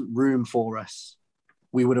probably wasn't room for us.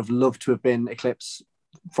 We would have loved to have been Eclipse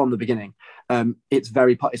from the beginning. It's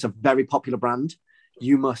a very popular brand.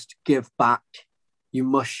 You must give back. You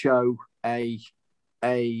must show a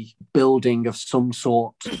building of some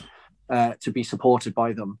sort to be supported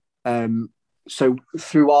by them. So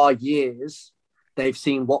through our years, they've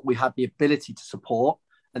seen what we had the ability to support,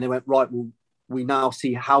 and they went, right, well, we now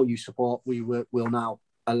see how you support. Will now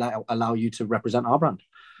allow you to represent our brand.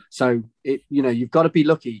 So you've got to be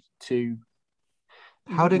lucky to.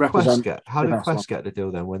 How did Quest get the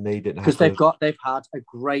deal then when they didn't have? Because they've had a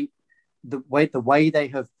great the way they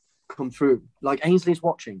have come through. Like Ainsley's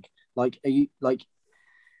watching. Like the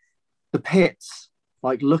pits.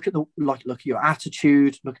 Like look at your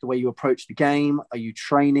attitude. Look at the way you approach the game. Are you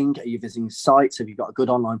training? Are you visiting sites? Have you got a good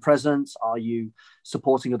online presence? Are you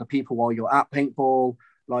supporting other people while you're at paintball?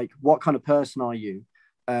 Like what kind of person are you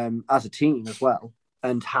as a team as well?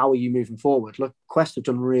 And how are you moving forward? Look, Quest have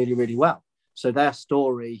done really, really well. So their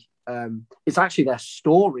story, it's actually their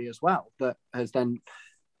story as well that has then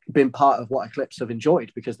been part of what Eclipse have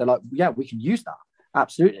enjoyed, because they're like, yeah, we can use that.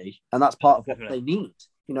 Absolutely. And that's part of what they need.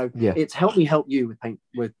 It's help me help you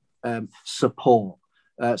with support.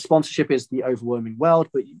 Sponsorship is the overwhelming world,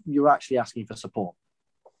 but you're actually asking for support.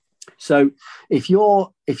 So if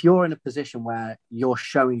you're in a position where you're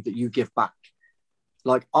showing that you give back,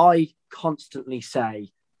 like I constantly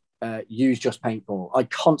say, use Just Paintball. I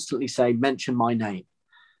constantly say, mention my name,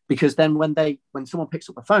 because then when someone picks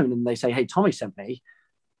up the phone and they say, hey, Tommy sent me,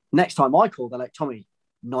 next time I call, they're like, Tommy,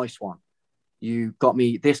 nice one. You got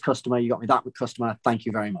me this customer, you got me that customer. Thank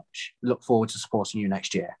you very much. Look forward to supporting you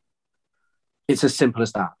next year. It's as simple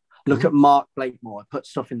as that. Look at Mark Blakemore, put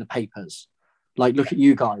stuff in the papers. Like, look at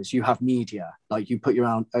you guys, you have media. Like, you put your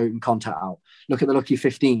own content out. Look at the Lucky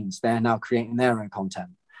 15s. They're now creating their own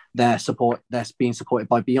content. They're being supported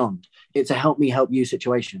by Beyond. It's a help me help you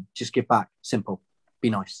situation. Just give back. Simple.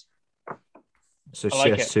 Be nice. So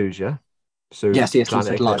CS2s, yeah? So yeah,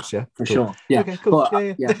 CS2s like, yeah, for sure. Yeah. Okay, cool.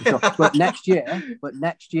 But, yeah, for sure. But next year,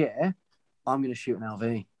 I'm going to shoot an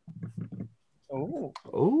LV.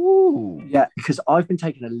 Oh. Yeah, because I've been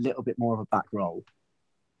taking a little bit more of a back roll,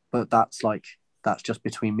 but that's just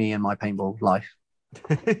between me and my paintball life.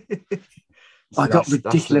 I got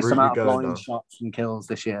ridiculous amount of blind shots and kills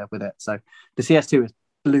this year with it. So the CS2 is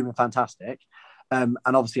blooming fantastic, and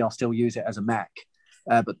obviously I'll still use it as a mech.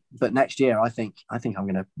 But next year, I think I'm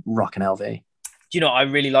going to rock an LV. Do you know, I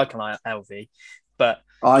really like an LV, but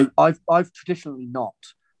I've traditionally not.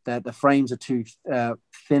 The frames are too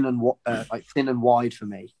thin and wide for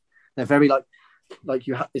me. They're very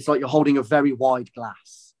it's like you're holding a very wide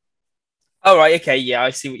glass. Oh right, okay, yeah, I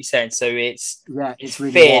see what you're saying. So it's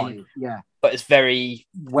really thin, wide, yeah, but it's very.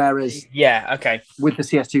 Whereas okay, with the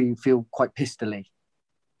CS2 you feel quite pistol-y.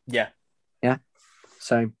 Yeah.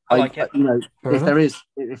 So I like it.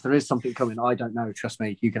 If there is something coming, I don't know. Trust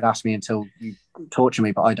me, you could ask me until you torture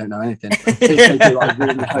me, but I don't know anything. If they do, I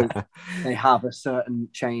really hope they have a certain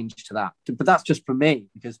change to that. But that's just for me,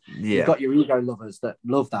 because you've got your ego lovers that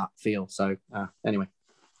love that feel. So anyway,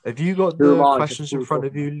 have you got the questions in front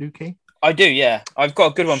of you, Lukey? I do. Yeah, I've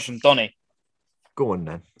got a good one from Donny. Go on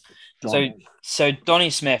then. So Donny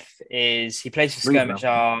Smith he plays for Skirmish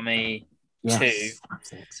Army 2.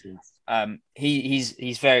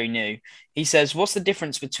 He's very new. He says, what's the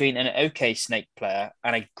difference between an okay snake player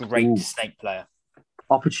and a great snake player?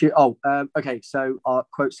 Okay. So I'll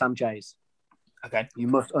quote Sam Jays. Okay. You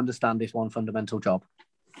must understand this one fundamental job.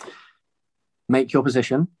 Make your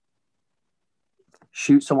position.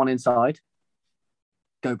 Shoot someone inside.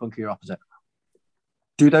 Go bunker your opposite.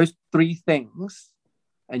 Do those 3 things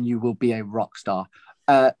and you will be a rock star.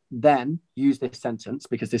 Then use this sentence,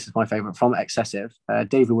 because this is my favorite, from Excessive.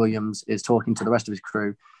 David Williams is talking to the rest of his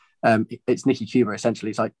crew. It's Nicky Cuba, essentially.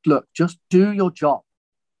 It's like, look, just do your job.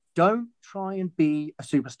 Don't try and be a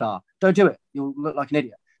superstar. Don't do it. You'll look like an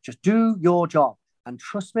idiot. Just do your job. And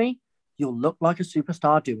trust me, you'll look like a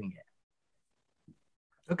superstar doing it.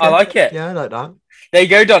 Okay. I like it. Yeah, I like that. There you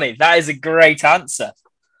go, Donny. That is a great answer.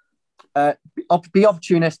 Be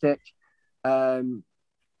opportunistic.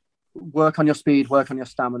 Work on your speed. Work on your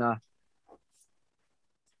stamina.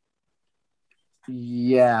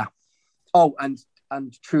 Yeah. Oh, and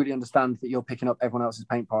truly understand that you're picking up everyone else's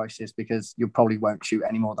paint prices because you probably won't shoot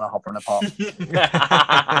any more than a hopper and a pop.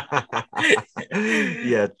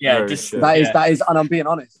 That is, and I'm being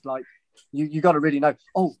honest. Like, you got to really know.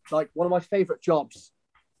 Oh, like one of my favorite jobs.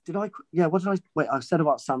 What did I? Wait, I said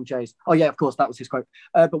about Sam Jay's. Oh yeah, of course, that was his quote.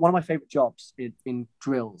 But one of my favorite jobs in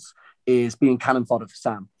drills is being cannon fodder for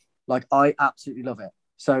Sam. Like, I absolutely love it.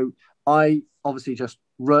 So I obviously just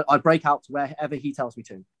I break out to wherever he tells me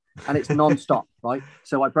to, and it's non-stop, right?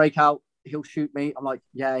 So I break out, he'll shoot me. I'm like,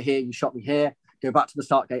 yeah, here, you shot me here. Go back to the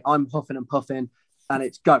start gate. I'm huffing and puffing, and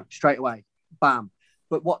it's go straight away, bam.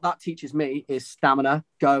 But what that teaches me is stamina.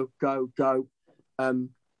 Go, go, go. And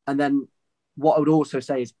then what I would also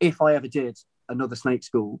say is, if I ever did another snake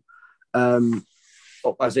school,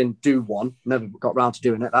 as in do one, never got around to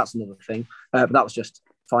doing it. That's another thing. But that was just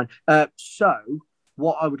fine. So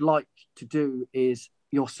what I would like to do is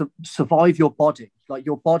survive your body. Like,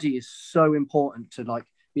 your body is so important to like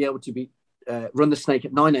be able to run the snake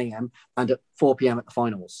at 9 a.m. and at 4 p.m. at the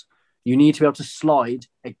finals. You need to be able to slide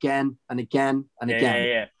again and again and again.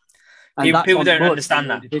 Yeah. And people don't understand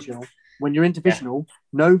that. When you're in divisional,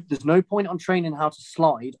 there's no point on training how to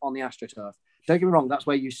slide on the AstroTurf. Don't get me wrong, that's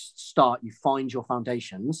where you start, you find your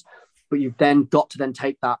foundations, but you've then got to then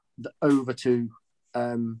take that over to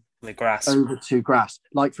the grass. Over to grass.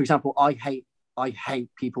 Like, for example, I hate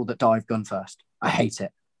people that dive gun first. I hate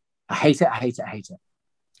it.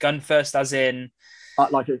 Gun first, as in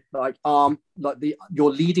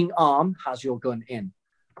your leading arm has your gun in.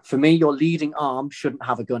 For me, your leading arm shouldn't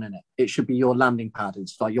have a gun in it. It should be your landing pad.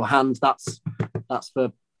 It's like your hand. That's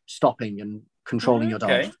for stopping and controlling your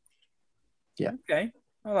dive. Yeah. Okay.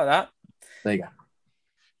 I like that. There you go.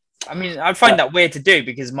 I mean, I find that weird to do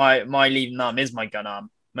because my leading arm is my gun arm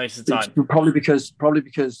most of the time. Probably because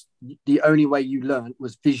the only way you learned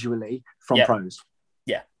was visually from pros.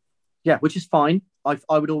 Yeah. Yeah, which is fine. I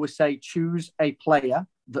would always say choose a player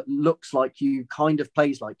that looks like you, kind of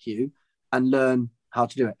plays like you, and learn how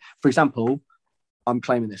to do it. For example, I'm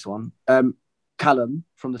claiming this one. Callum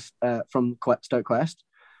from Stoke Quest.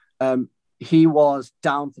 He was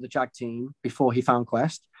down for the Jag team before he found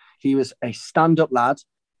Quest. He was a stand-up lad,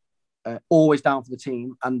 always down for the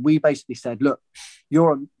team. And we basically said, look,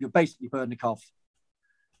 you're basically Berdnikov.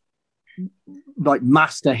 Like,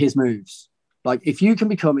 master his moves. Like, if you can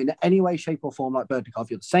become in any way, shape, or form like Berdnikov,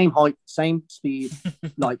 you're the same height, same speed,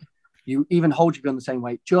 like you even hold your gun the same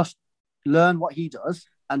way. Just learn what he does,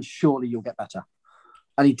 and surely you'll get better.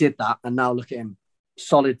 And he did that, and now look at him,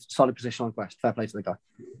 solid position on Quest. Fair play to the guy.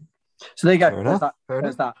 So there you go.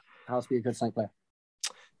 There's that. How to be a good snake player.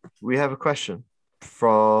 We have a question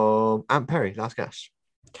from Ant Perry, last guess.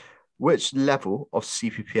 Which level of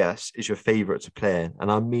CPPS is your favourite to play in?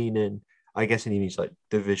 And I'm meaning, I guess he means like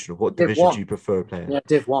divisional. What division do you prefer playing? Yeah,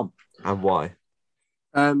 Div 1. And why?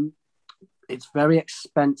 It's very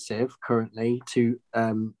expensive currently to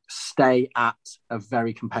stay at a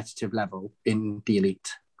very competitive level in the elite.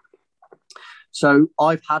 So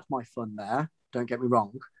I've had my fun there, don't get me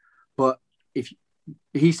wrong. But if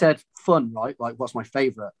he said fun, right? Like, what's my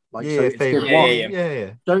favourite? Like, yeah, so it's favorite.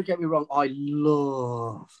 Yeah. Don't get me wrong. I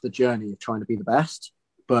love the journey of trying to be the best.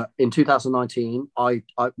 But in 2019,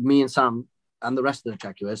 me and Sam and the rest of the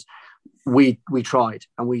Jaguars, we tried,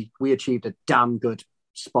 and we achieved a damn good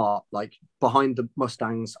spot, like behind the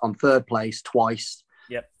Mustangs on third place twice.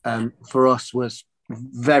 Yep. For us was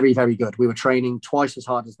very, very good. We were training twice as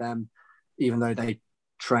hard as them, even though they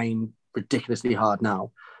train ridiculously hard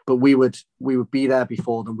now. But we would be there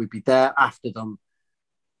before them. We'd be there after them.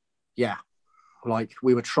 Yeah. Like,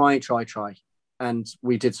 we would try. And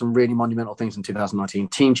we did some really monumental things in 2019.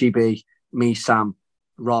 Team GB, me, Sam,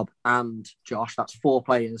 Rob, and Josh. That's 4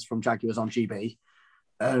 players from Jaguars on GB.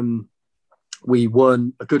 We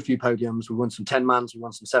won a good few podiums. We won some 10-mans. We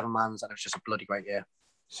won some 7-mans. And it was just a bloody great year.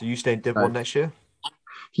 So you stay in Div 1 next year?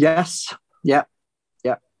 Yes. Yeah.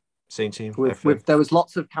 Same team. There was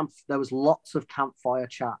lots of campfire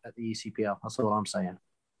chat at the ECPL. That's all I'm saying.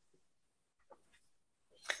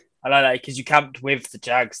 I like that because you camped with the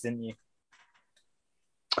Jags, didn't you?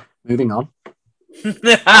 Moving on. Right.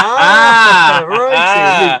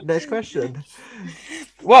 Next question.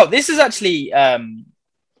 Well, this is actually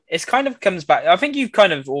it kind of comes back. I think you've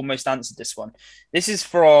kind of almost answered this one. This is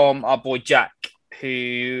from our boy Jack,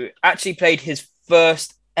 who actually played his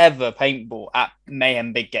first ever paintball at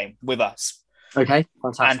Mayhem Big Game with us. Okay,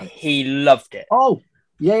 fantastic. And he loved it. Oh,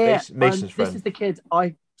 Yeah. Mason's friend. This is the kid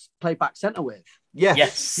I played back centre with.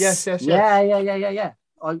 Yes. Yeah. Yes.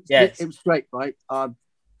 It was great, right?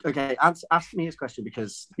 Okay, ask me his question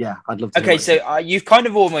because I'd love to. Okay, so you've kind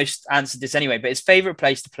of almost answered this anyway, but his favourite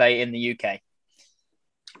place to play in the UK?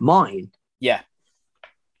 Mine. Yeah.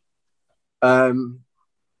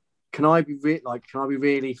 Can I be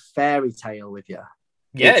really fairy tale with you?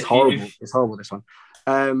 Yeah, it's horrible. It's horrible, this one.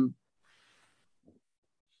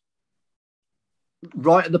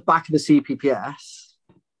 Right at the back of the CPPS,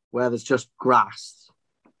 where there's just grass,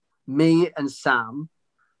 me and Sam,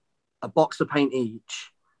 a box of paint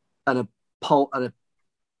each, and a pole and a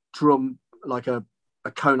drum, like a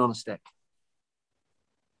cone on a stick.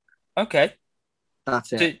 Okay.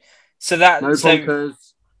 That's it. So that no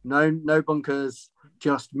bunkers, no bunkers.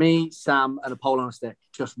 Just me, Sam, and a pole on a stick.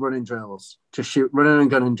 Just running drills, just running and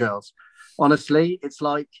gunning drills. Honestly, it's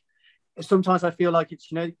like sometimes I feel like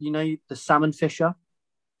it's you know the salmon fisher.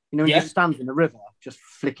 You know, he just stands in the river, just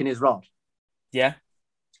flicking his rod. Yeah,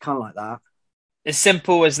 it's kind of like that. As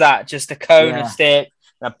simple as that. Just a cone, a stick,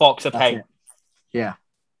 and a box of paint. Yeah,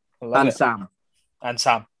 and Sam.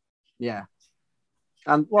 Yeah,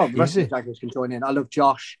 and the rest of the Jaguars can join in. I love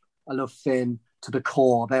Josh. I love Finn to the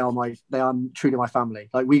core. They are truly my family.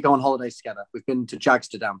 Like, we go on holidays together. We've been to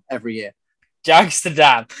Jagsterdam every year.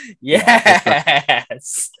 Jagsterdam.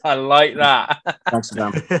 Yes. I like that.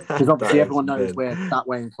 Jagsterdam. Because obviously everyone knows we're that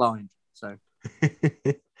way inclined. So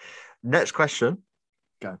next question.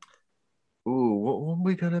 Go. Ooh, what are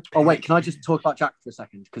we gonna pick? Oh wait, can I just talk about Jack for a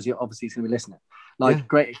second? Because you're obviously going to be listening.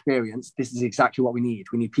 Great experience. This is exactly what we need.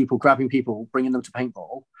 We need people grabbing people, bringing them to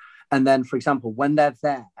paintball. And then, for example, when they're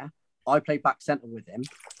there, I play back centre with him,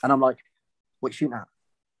 and I'm like, "What you shooting at?"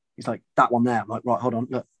 He's like, "That one there." I'm like, "Right, hold on,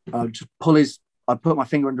 look." I just I put my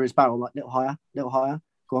finger under his barrel, like, little higher. Go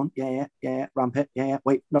on, yeah. Ramp it, yeah.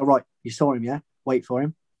 Wait, no, right. You saw him, yeah. Wait for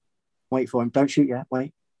him. Don't shoot yet.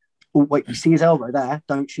 Wait. Oh, wait. You see his elbow there?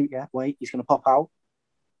 Don't shoot yet. Wait. He's gonna pop out.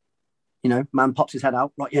 You know, man pops his head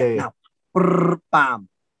out. Right, yeah. Now, brrr, bam.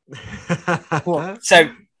 So,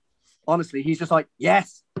 honestly, he's just like,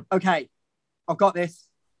 yes, okay, I've got this.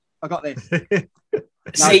 Now,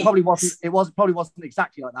 it probably wasn't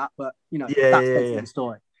exactly like that, but that's basically the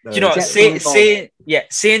story. Do you know what?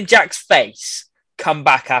 Seeing Jack's face come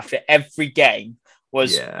back after every game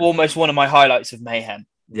was almost one of my highlights of Mayhem.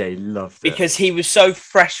 Yeah, he loved it because he was so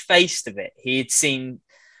fresh faced of it. He had seen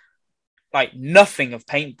like nothing of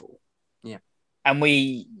paintball. Yeah, and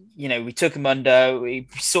we took him under. We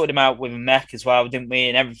sorted him out with a mech as well, didn't we?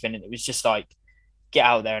 And everything. And it was just like, get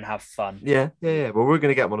out there and have fun. Yeah. Well, we're going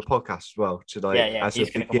to get him on a podcast as well as a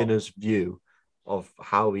beginner's view of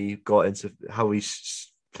how he got into how he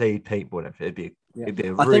played paintball and everything. It'd be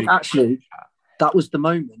a really. I think actually that was the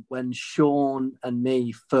moment when Sean and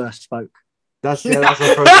me first spoke. That's our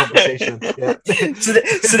first conversation. Yeah.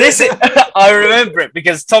 So this is, I remember it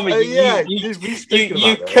because Tommy,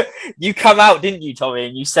 you come out, didn't you, Tommy?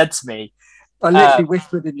 And you said to me, I literally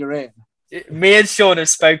whispered in your ear. Me and Sean have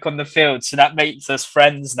spoke on the field, so that makes us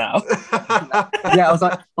friends now. Yeah, I was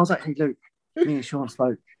like, hey Luke, me and Sean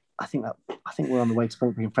spoke. I think we're on the way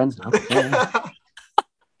to being friends now. Yeah.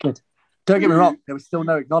 Good. Don't get me wrong, there was still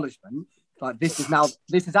no acknowledgement. Like, this is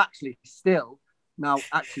actually still now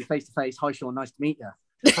actually face to face. Hi Sean, nice to meet you.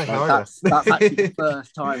 That's actually the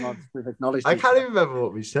first time we've acknowledged. I can't even remember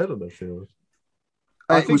what we said on the field.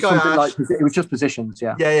 It was just positions,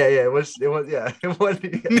 yeah. Yeah. It was. We worked it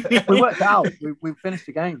out. We finished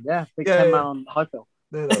the game, yeah. Big 10 man on Highfield.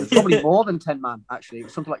 No, it was probably more than 10 man, actually. It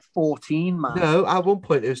was something like 14 man. No, at one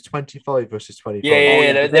point it was 25 versus 25.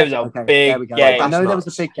 Yeah, there was a big game. I know there was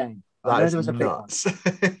a big game. That is nuts.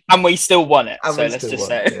 And we still won it. So let's just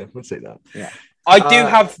say it. Yeah, we'll say that. Yeah. I do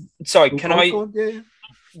have. Sorry, can I? Yeah.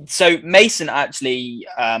 So Mason actually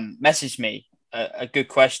messaged me a good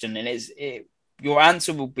question, and your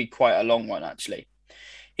answer will be quite a long one, actually.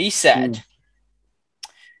 He said,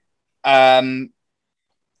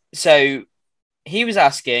 so he was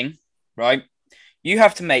asking, right? You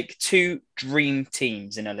have to make 2 dream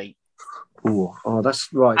teams in Elite. Ooh, oh,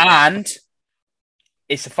 that's right. And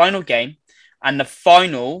it's the final game, and the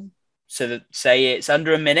final, so that say it's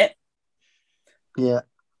under a minute. Yeah.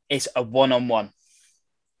 It's a 1-on-1.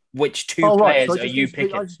 Which 2 players are you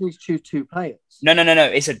picking? I just need to choose 2 players. No.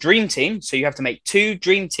 It's a dream team, so you have to make 2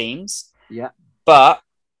 dream teams. Yeah. But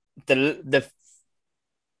the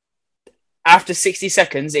after 60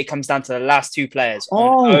 seconds, it comes down to the last 2 players.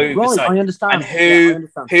 Oh, right. I understand. And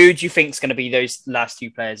who do you think is going to be those last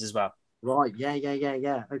 2 players as well? Right. Yeah.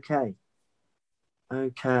 Okay.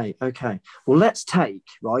 Well, let's take,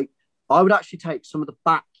 right. I would actually take some of the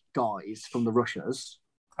back guys from the Rushers.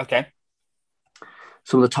 Okay.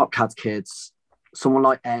 some of the Top Cats kids, someone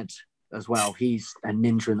like Ed as well. He's a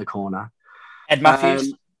ninja in the corner. Ed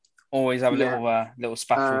Matthews. Always have a little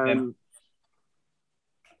spat with him.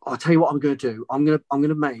 I'll tell you what I'm going to do. I'm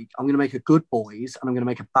gonna make a good boys and I'm gonna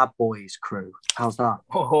make a bad boys crew. How's that?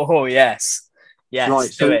 Oh yes, right.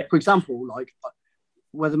 So for example, like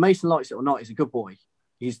whether Mason likes it or not, he's a good boy.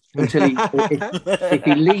 He's until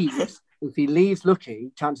if he leaves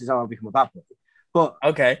Lucky, chances are I'll become a bad boy. But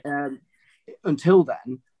okay. Until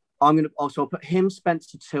then, I'm gonna also put him,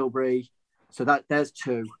 Spencer Tilbury. So that there's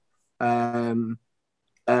two. The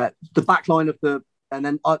back line of the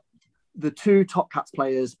two Top Cats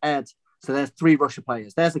players, Ed. So there's 3 Russia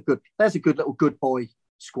players. There's a good little good boy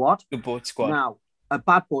squad. Good boy squad. Now a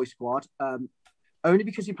bad boy squad. Only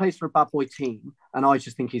because he plays for a bad boy team, and I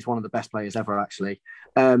just think he's one of the best players ever. Actually,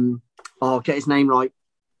 I'll get his name right.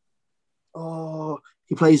 Oh,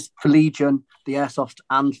 he plays for Legion, the Airsoft,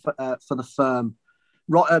 and for the Firm.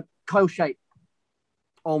 Right, Kyle Shape.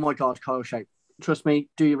 Oh my God, Kyle Shape. Trust me,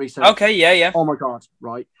 do your research. Okay, yeah. Oh my God,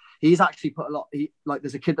 right. He's actually put a lot.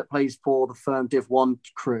 There's a kid that plays for the Firm Div 1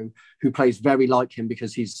 crew who plays very like him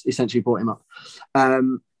because he's essentially brought him up.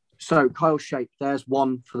 So Kyle Shape, there's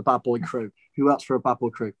one for the bad boy crew. Who else for a bad boy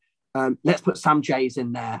crew? Let's put Sam Jays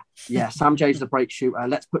in there. Yeah, Sam Jays the break shooter.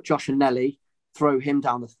 Let's put Josh and Nelly. Throw him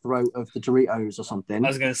down the throat of the Doritos or something. I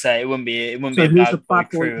was going to say it wouldn't be so a bad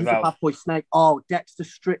boy crew who's without a bad boy snake. Oh, Dexter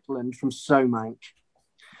Strickland from Somank.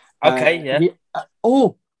 Okay, yeah.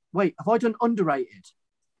 Wait, have I done underrated?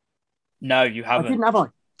 No, you haven't. I didn't, have I?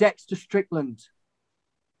 Dexter Strickland.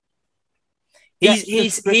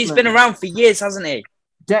 He's been around for years, hasn't he?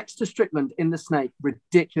 Dexter Strickland in the Snake,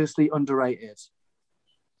 ridiculously underrated.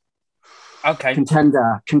 Okay.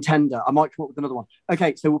 Contender. I might come up with another one.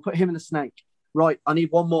 Okay, so we'll put him in the Snake. Right, I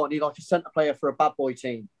need one more. I need like a centre player for a bad boy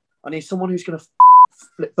team. I need someone who's going to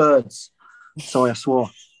flip birds. Sorry, I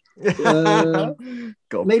swore. Maybe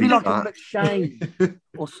like a McShane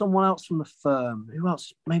or someone else from the Firm. Who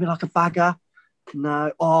else? Maybe like a Bagger.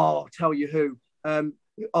 No. Oh, I'll tell you who.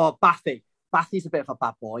 Bathy. Bathy's a bit of a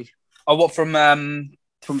bad boy. Oh, what from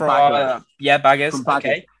Baggers? Baggers. From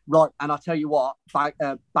Baggers. Okay. Right, and I'll tell you what.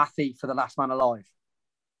 Bathy for the last man alive.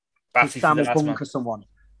 Bathy for the last man.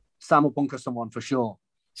 Sam will bunker someone for sure.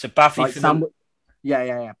 So Bathy for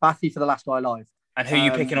Yeah. Bathy for the last guy alive. And who are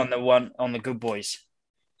you picking on the good boys?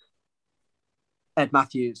 Ed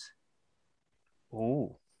Matthews.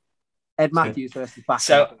 Ooh. Ed Matthews versus Bathy.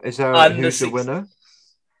 So is there who's the winner?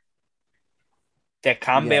 There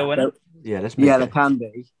can be a winner. There can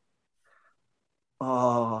be.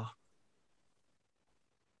 Oh.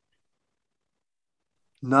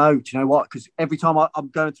 No, do you know what? Because every time I'm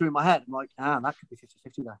going through my head, I'm like, that could be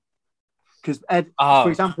 50-50 there. Because Ed, for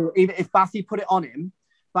example, even if Bathy put it on him,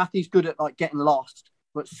 Bathy's good at like getting lost,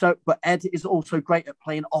 but Ed is also great at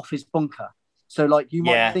playing off his bunker. So like you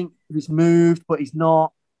might think he's moved, but he's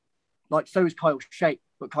not. Like so is Kyle Shape,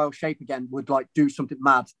 but Kyle Shape again would like do something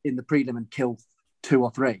mad in the prelim and kill 2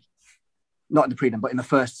 or 3. Not in the prelim, but in the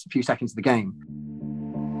first few seconds of the game.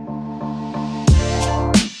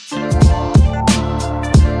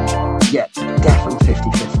 Yeah, definitely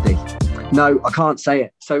 50-50. No, I can't say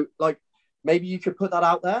it. So like maybe you could put that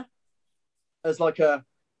out there as like a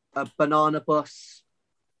banana bus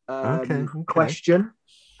question.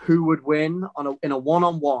 Who would win in a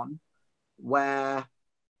one-on-one where,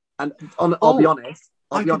 I'll be honest.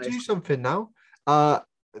 I could do something now.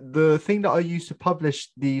 The thing that I used to publish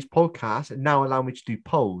these podcasts now allow me to do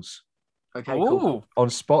polls. Okay, cool. On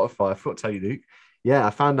Spotify. I forgot to tell you, Luke. Yeah, I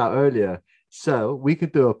found out earlier. So we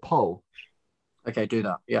could do a poll. Okay, do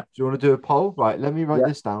that. Yeah. Do you want to do a poll? Right, let me write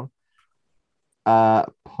this down.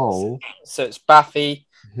 Poll. So it's Bathy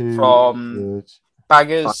from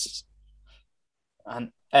Baggers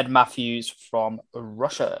and Ed Matthews from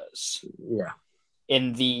Russia's. Yeah.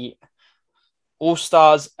 In the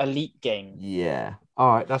All-Stars Elite game. Yeah.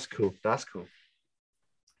 All right, that's cool.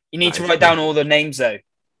 You need to write down all the names though.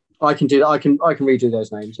 I can do that. I can redo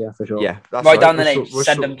those names, yeah, for sure. Yeah. Write down the names,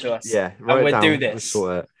 send them to us. Yeah. And we'll do this. We'll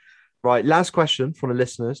sort it. Right, last question from the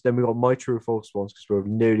listeners. Then we've got my true or false ones because we're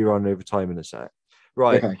nearly running over time in a sec.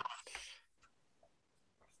 Right. Okay.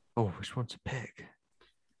 Oh, which one to pick?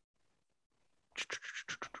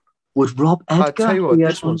 Would Rob Edgar? I'll tell you what,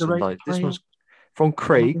 this one's from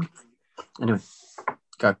Craig. Anyway,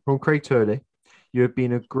 go. From Craig Turley. You have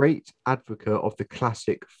been a great advocate of the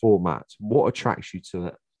classic format. What attracts you to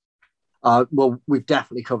it? Well, we've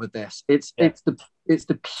definitely covered this. It's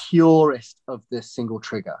the purest of this single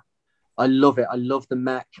trigger. I love it. I love the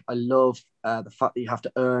mech. I love the fact that you have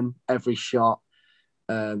to earn every shot.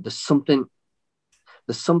 There's something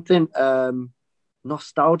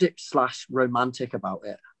nostalgic / romantic about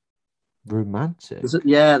it. Romantic?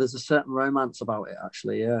 There's a certain romance about it,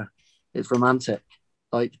 actually. Yeah, it's romantic.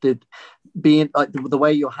 Like the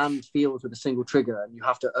way your hand feels with a single trigger, and you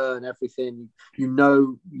have to earn everything.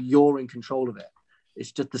 You're in control of it.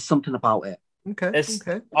 It's just there's something about it.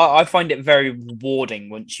 Okay. I find it very rewarding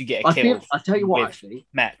once you get a kill. I tell you what, actually,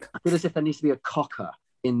 mech. I feel as if there needs to be a cocker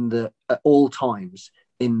at all times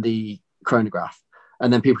in the chronograph,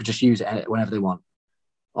 and then people just use it whenever they want.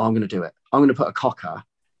 Oh, I'm going to do it. I'm going to put a cocker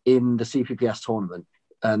in the CPPS tournament,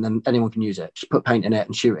 and then anyone can use it. Just put paint in it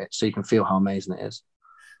and shoot it, so you can feel how amazing it is.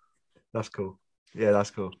 That's cool. Yeah,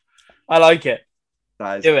 that's cool. I like it.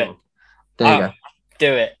 That is do cool. it. There you go.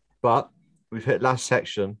 Do it. But we've hit last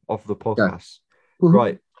section of the podcast. Yeah.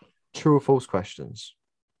 Right. True or false questions.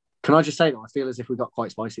 Can I just say that I feel as if we got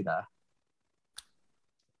quite spicy there.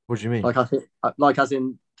 What do you mean? Like I think, like as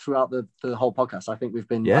in throughout the whole podcast, I think we've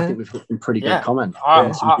been. Yeah. I think we've hit some pretty good comment.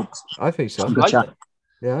 I think so. Good chat.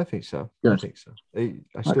 Yeah, I think so. Good. I think so. I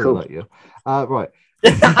still cool. like you. Right.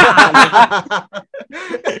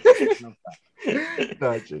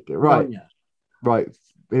 No, joking. Right. Right.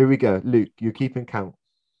 Here we go. Luke, you're keeping count.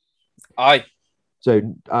 Aye. So,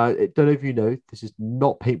 don't know if you know, this is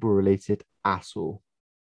not paintball related at all.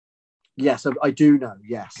 Yes, I do know.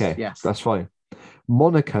 Yes. Okay. Yes. That's fine.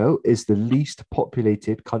 Monaco is the least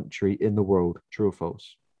populated country in the world. True or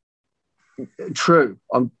false? True.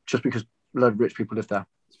 Just because a load of rich people live there.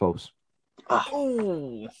 It's false.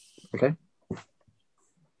 Oh. Okay.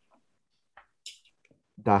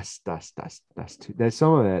 That's too. There's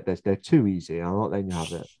some of it. They're too easy. I'm not letting you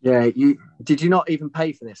have it. Yeah. Did you not even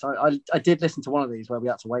pay for this? I did listen to one of these where we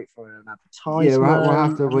had to wait for an advertisement. Yeah, we'll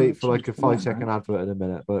have to wait for like a 5-second advert in a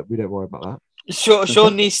minute, but we don't worry about that.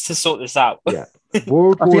 Sean needs to sort this out. Yeah.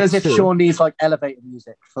 World I War feel as if II. Sean needs like elevator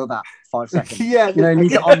music for that 5 seconds. Yeah. You know, he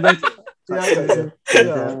needs it on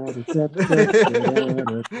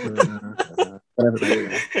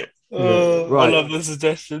Right. I love the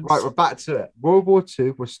suggestions. Right, we're back to it. World War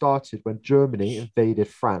II was started when Germany invaded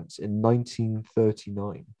France in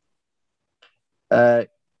 1939. I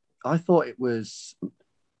thought it was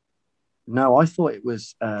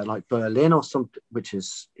like Berlin or something, which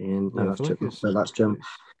is in that's Germany.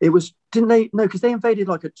 It was, didn't they? No, because they invaded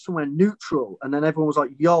like somewhere neutral, and then everyone was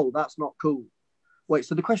like, "Yo, that's not cool." Wait,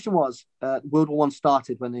 so the question was, World War I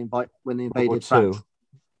started when they invaded France.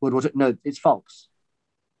 World War II? No, it's false.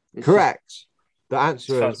 Correct. The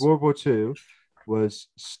answer is World War II was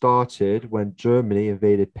started when Germany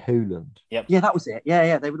invaded Poland. Yep. Yeah, that was it.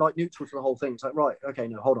 Yeah. They were like neutral for the whole thing. It's like, right, okay,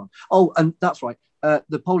 no, hold on. Oh, and that's right.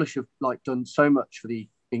 The Polish have like done so much for the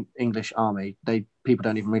English army. People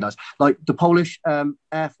don't even realize. Like the Polish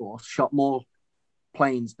Air Force shot more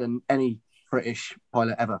planes than any British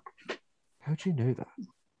pilot ever. How do you know that?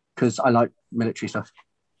 Because I like military stuff.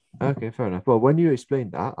 Okay, fair enough. Well, when you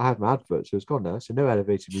explained that, I had my advert, so it's gone now. So no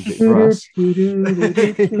elevator music for us. So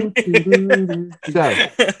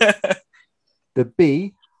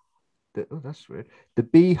that's weird. The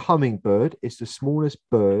bee hummingbird is the smallest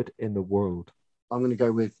bird in the world. I'm going to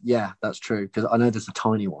go with, that's true. Because I know there's a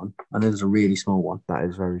tiny one. I know there's a really small one. That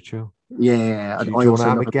is very true. Yeah. Do you want to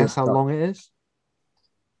have a guess how long it is?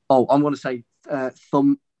 Oh, I'm going to say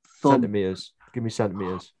thumb. Centimeters. Give me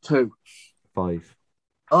centimeters. 2. 5.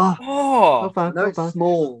 Oh, not bad, no, it's bad.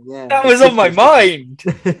 Small. Yeah, that was on my mind.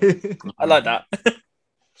 I like that.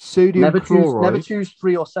 Sodium chloride. Never choose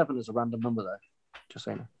 3 or 7 as a random number, though. Just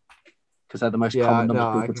saying, because they're the most common numbers.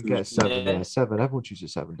 No, I can get 7. Yeah, 7. Everyone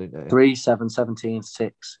chooses 7, don't they? 3, 7, 17,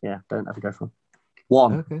 6. Yeah, don't ever go for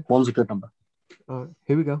 1. Okay. 1's a good number. All right,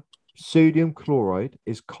 here we go. Sodium chloride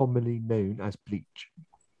is commonly known as bleach.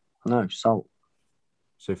 No, salt.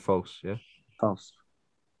 So false, yeah? False.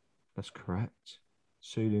 That's correct.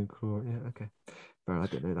 Sodium chloride, yeah, okay. But I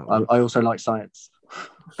didn't know that one. I also like science.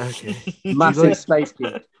 Okay. Massive space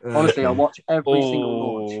geek. Honestly, I watch every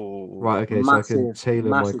single launch. Right, okay, so I can tailor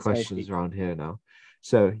my questions around here now.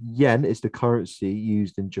 So, yen is the currency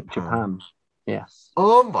used in Japan. Yes.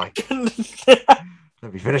 Oh my goodness.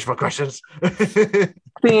 Let me finish my questions.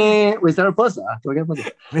 Was there a buzzer? Do I get a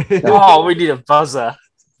buzzer? Oh, we need a buzzer.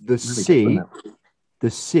 The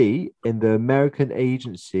C in the American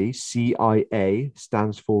agency CIA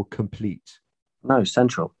stands for complete. No,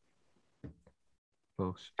 central.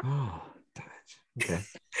 False. Oh, damn it. Okay.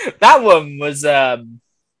 That one was that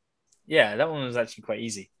one was actually quite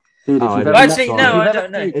easy. Dude, I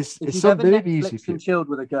don't know. It's something maybe easy for you. Chilled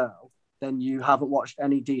with a girl, then you haven't watched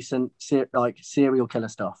any decent serial killer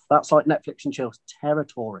stuff. That's like Netflix and chill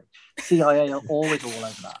territory. CIA are always all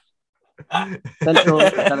over that. Central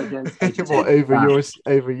Intelligence Agency. What,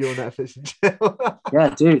 over your Netflix and chill? Yeah,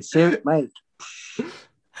 dude, mate.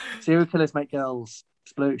 Serial killers make girls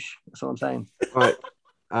sploosh. That's what I'm saying. Right.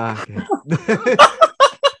 Okay.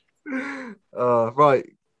 Right.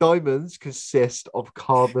 Diamonds consist of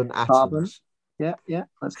carbon atoms. Yeah,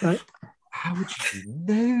 let's go. How would you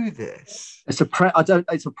know this? It's a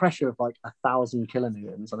pressure of like 1,000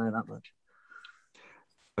 kilonewtons. I know that much.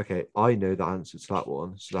 Okay, I know the answer to that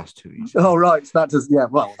one, so that's too easy. Oh, right. So that does, yeah.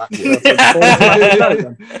 Well, that's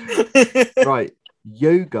right.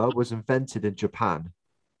 Yoga was invented in Japan.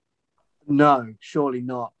 No, surely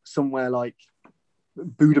not. Somewhere like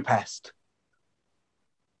Budapest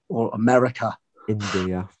or America.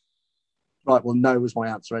 India. Right. Well, no was my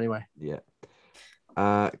answer anyway. Yeah.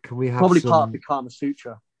 Can we have probably part of the Kama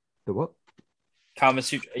Sutra? The what? Kama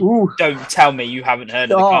Sutra. Ooh. Don't tell me you haven't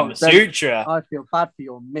heard of the Kama Sutra. I feel bad for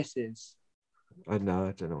your missus. I don't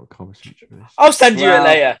know what Kama Sutra is. I'll send you it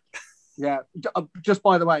later. Yeah. Just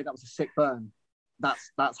by the way, that was a sick burn.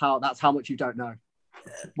 That's how much you don't know.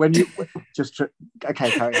 When you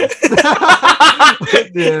okay, carry on.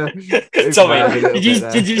 Yeah. Tommy,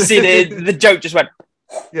 did you see the joke just went?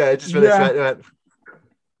 Yeah, it just went.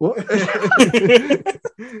 What?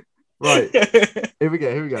 Right. Here we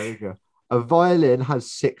go. A violin has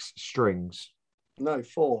 6 strings. No,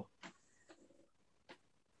 4.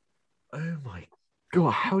 Oh my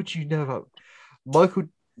god! How do you know about Michael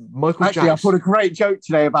Actually, Jackson? I put a great joke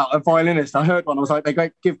today about a violinist. I heard one. I was like,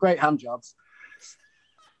 they give great hand jobs.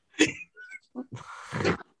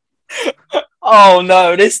 Oh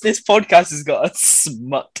no! This podcast has got a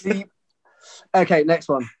smut. Okay, next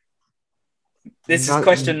one. This is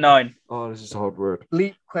question 9. Oh, this is a hard word.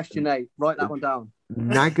 Bleep question 8. Write that one down.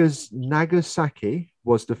 Nagasaki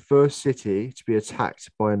was the first city to be attacked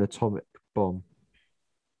by an atomic bomb.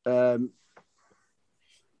 Hold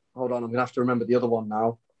on, I'm gonna have to remember the other one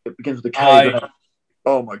now. It begins with a K.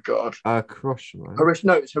 Oh my god. Hiroshima.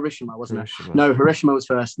 No, it's Hiroshima, wasn't it? No, Hiroshima was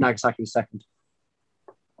first. Nagasaki was second.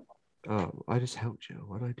 Oh, I just helped you.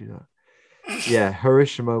 Why did I do that? Yeah,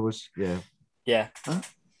 Hiroshima was. Yeah. Huh?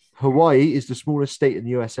 Hawaii is the smallest state in the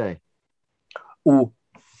USA. Oh.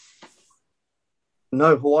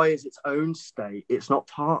 No, Hawaii is its own state. It's not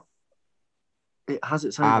part. It has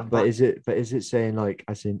its own. But is it saying like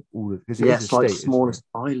as in all of? Yes, it's like state, smallest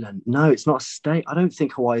island. No, it's not a state. I don't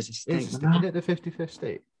think Hawaii is a state. Isn't it the 55th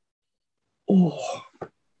state? Oh.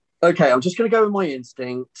 Okay, I'm just going to go with my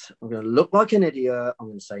instinct. I'm going to look like an idiot. I'm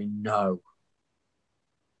going to say no.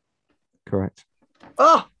 Correct.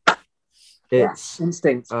 Oh. It's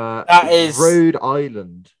instinct. That is Rhode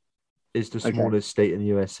Island is the smallest state in the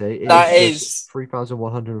USA. That is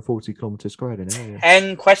 3,140 kilometers squared in area.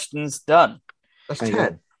 10 questions done. That's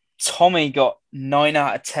 10. Tommy got 9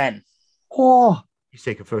 out of 10. Oh, he's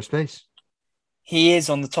taken first place. He is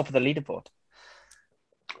on the top of the leaderboard.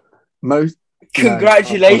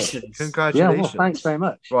 Congratulations. Yeah, well, thanks very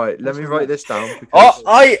much. Right, let me write this down. Because...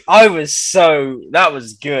 that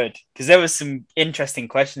was good because there were some interesting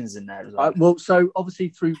questions in there as well. Well, so obviously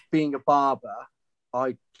through being a barber,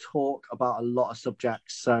 I talk about a lot of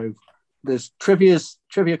subjects. So there's trivia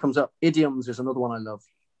comes up. Idioms is another one I love.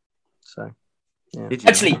 So yeah.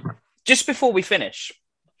 Actually, just before we finish,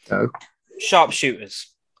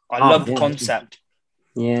 sharpshooters. I love the concept.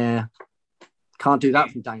 Yeah. Can't do that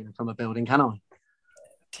from a building, can I?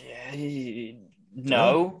 Yeah,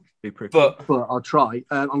 no. But I'll try.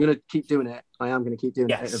 I'm going to keep doing it. I am going to keep doing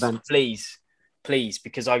it at events. Please,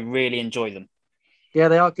 because I really enjoy them. Yeah,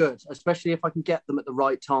 they are good, especially if I can get them at the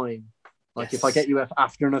right time. Like if I get you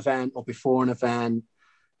after an event or before an event.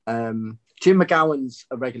 Jim McGowan's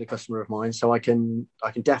a regular customer of mine, so I can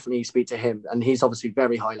definitely speak to him, and he's obviously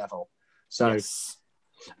very high level. So,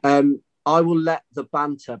 I will let the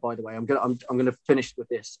banter. By the way, I'm gonna finish with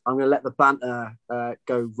this. I'm gonna let the banter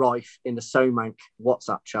go rife in the Somank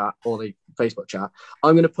WhatsApp chat or the Facebook chat.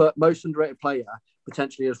 I'm gonna put most underrated player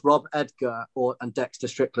potentially as Rob Edgar and Dexter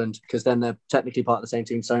Strickland, because then they're technically part of the same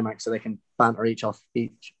team, Somank, so they can banter each other off.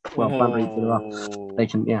 They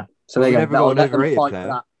can, So there you go. I'll let them fight for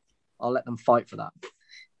that. I'll let them fight for that.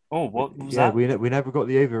 Oh, what was that? We never got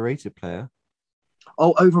the overrated player.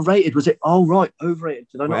 Oh, overrated, was it? Oh, right, overrated.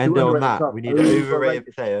 Did I not end on that. We need an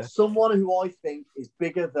overrated player. Someone who I think is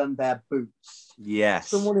bigger than their boots. Yes.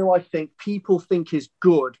 Someone who I think people think is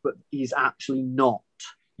good, but he's actually not.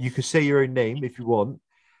 You could say your own name if you want.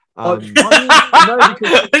 No,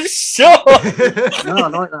 because... Sure. No, I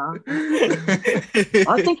like that.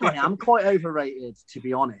 I think I am quite overrated, to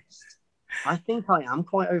be honest. I think I am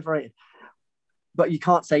quite overrated. But you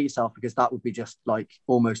can't say yourself, because that would be just like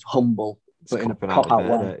almost humble, but in a pop-out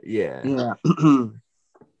way. Yeah.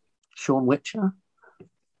 Sean Witcher?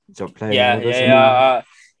 He's not playing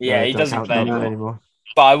he doesn't play anymore.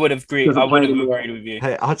 but I would have agreed. I would have agreed with you.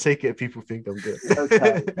 Hey, I'll take it if people think I'm good.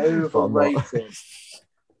 Okay, overrated.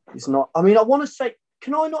 It's not. I mean, I want to say.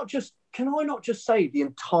 Can I not just say the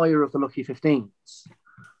entire of the Lucky 15s?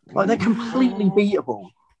 Like they're completely beatable.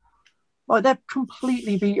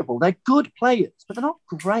 They're good players, but they're not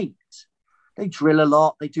great. They drill a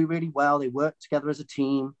lot. They do really well. They work together as a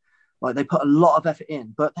team. Like they put a lot of effort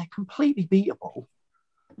in, but they're completely beatable.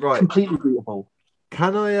 Right. Completely beatable.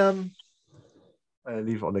 Can I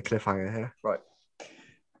leave it on the cliffhanger here? Right.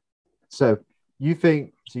 So you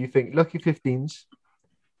think Lucky 15s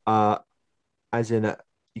as in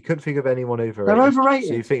you couldn't think of anyone overrated. They're overrated.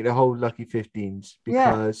 So you think the whole Lucky 15s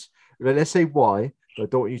because let's say why, but I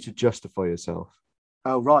don't want you to justify yourself.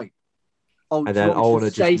 Oh right. Oh, and then I want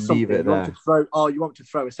to just leave it there. You want to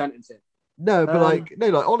throw a sentence in? No, but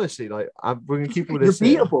honestly, we're gonna keep all this.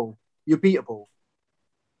 You're beatable. You're beatable.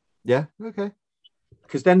 Yeah. Okay.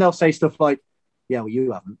 Because then they'll say stuff like, "Yeah, well,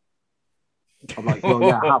 you haven't." I'm like, "Well,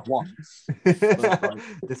 yeah, I have once."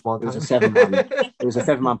 This one. It was a 7-man. It was a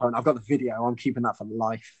 7-man opponent. I've got the video. I'm keeping that for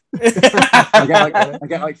life. I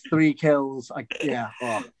get like 3 kills.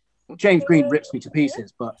 James Green rips me to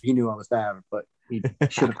pieces, but he knew I was there. But he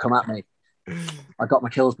should have come at me. I got my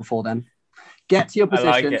kills before then. Get to your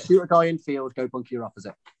position, shoot a guy in field, go bunker your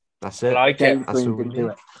opposite. That's it. James Green didn't do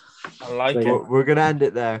it. I like it. We're going to end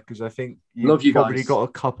it there because I think you've probably got a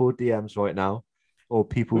couple of DMs right now or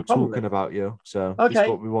people talking about you. So that's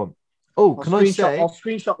what we want. Oh, I'll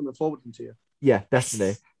screenshot them and forward them to you. Yeah,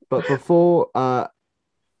 definitely. But before,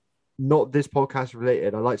 not this podcast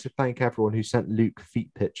related, I'd like to thank everyone who sent Luke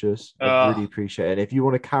feet pictures. I really appreciate it. And if you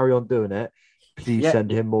want to carry on doing it, please send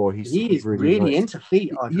him more. He's really nice. Into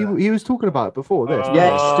feet. He was talking about it before this.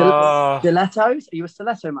 Stilettos. Are you a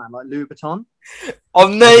stiletto man like Louis Vuitton?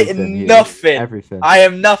 I'm nothing. Everything. I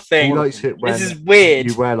am nothing. He likes it when this is weird.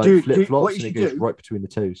 You wear flip flops and it goes right between the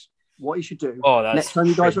toes. What you should do next time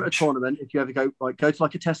you guys are at a tournament, if you ever go to a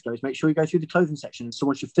Tesco's, make sure you go through the clothing section and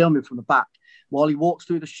someone should film him from the back while he walks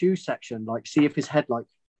through the shoe section. Like, see if his head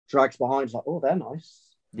drags behind. Like, oh, they're nice.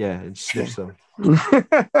 Yeah, and sniffs them.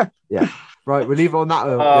 Yeah. Right, we'll leave it on that.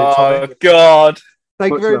 Oh, God.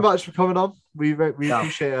 Thank you very much for coming on. We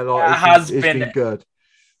appreciate it a lot. It's been good.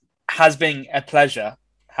 Has been a pleasure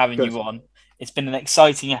having you on. It's been an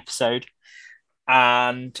exciting episode.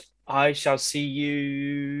 And I shall see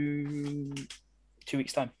you 2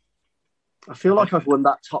 weeks' time. I feel like I've won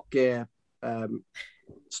that Top Gear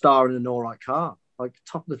star in an all right car. Like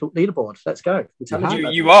top of the leaderboard. Let's go.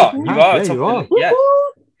 You are. Yeah.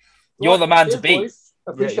 You're the man to beat.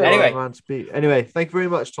 Anyway, thank you very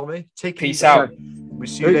much, Tommy. Take it easy. Peace out. We'll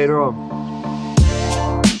see you later on.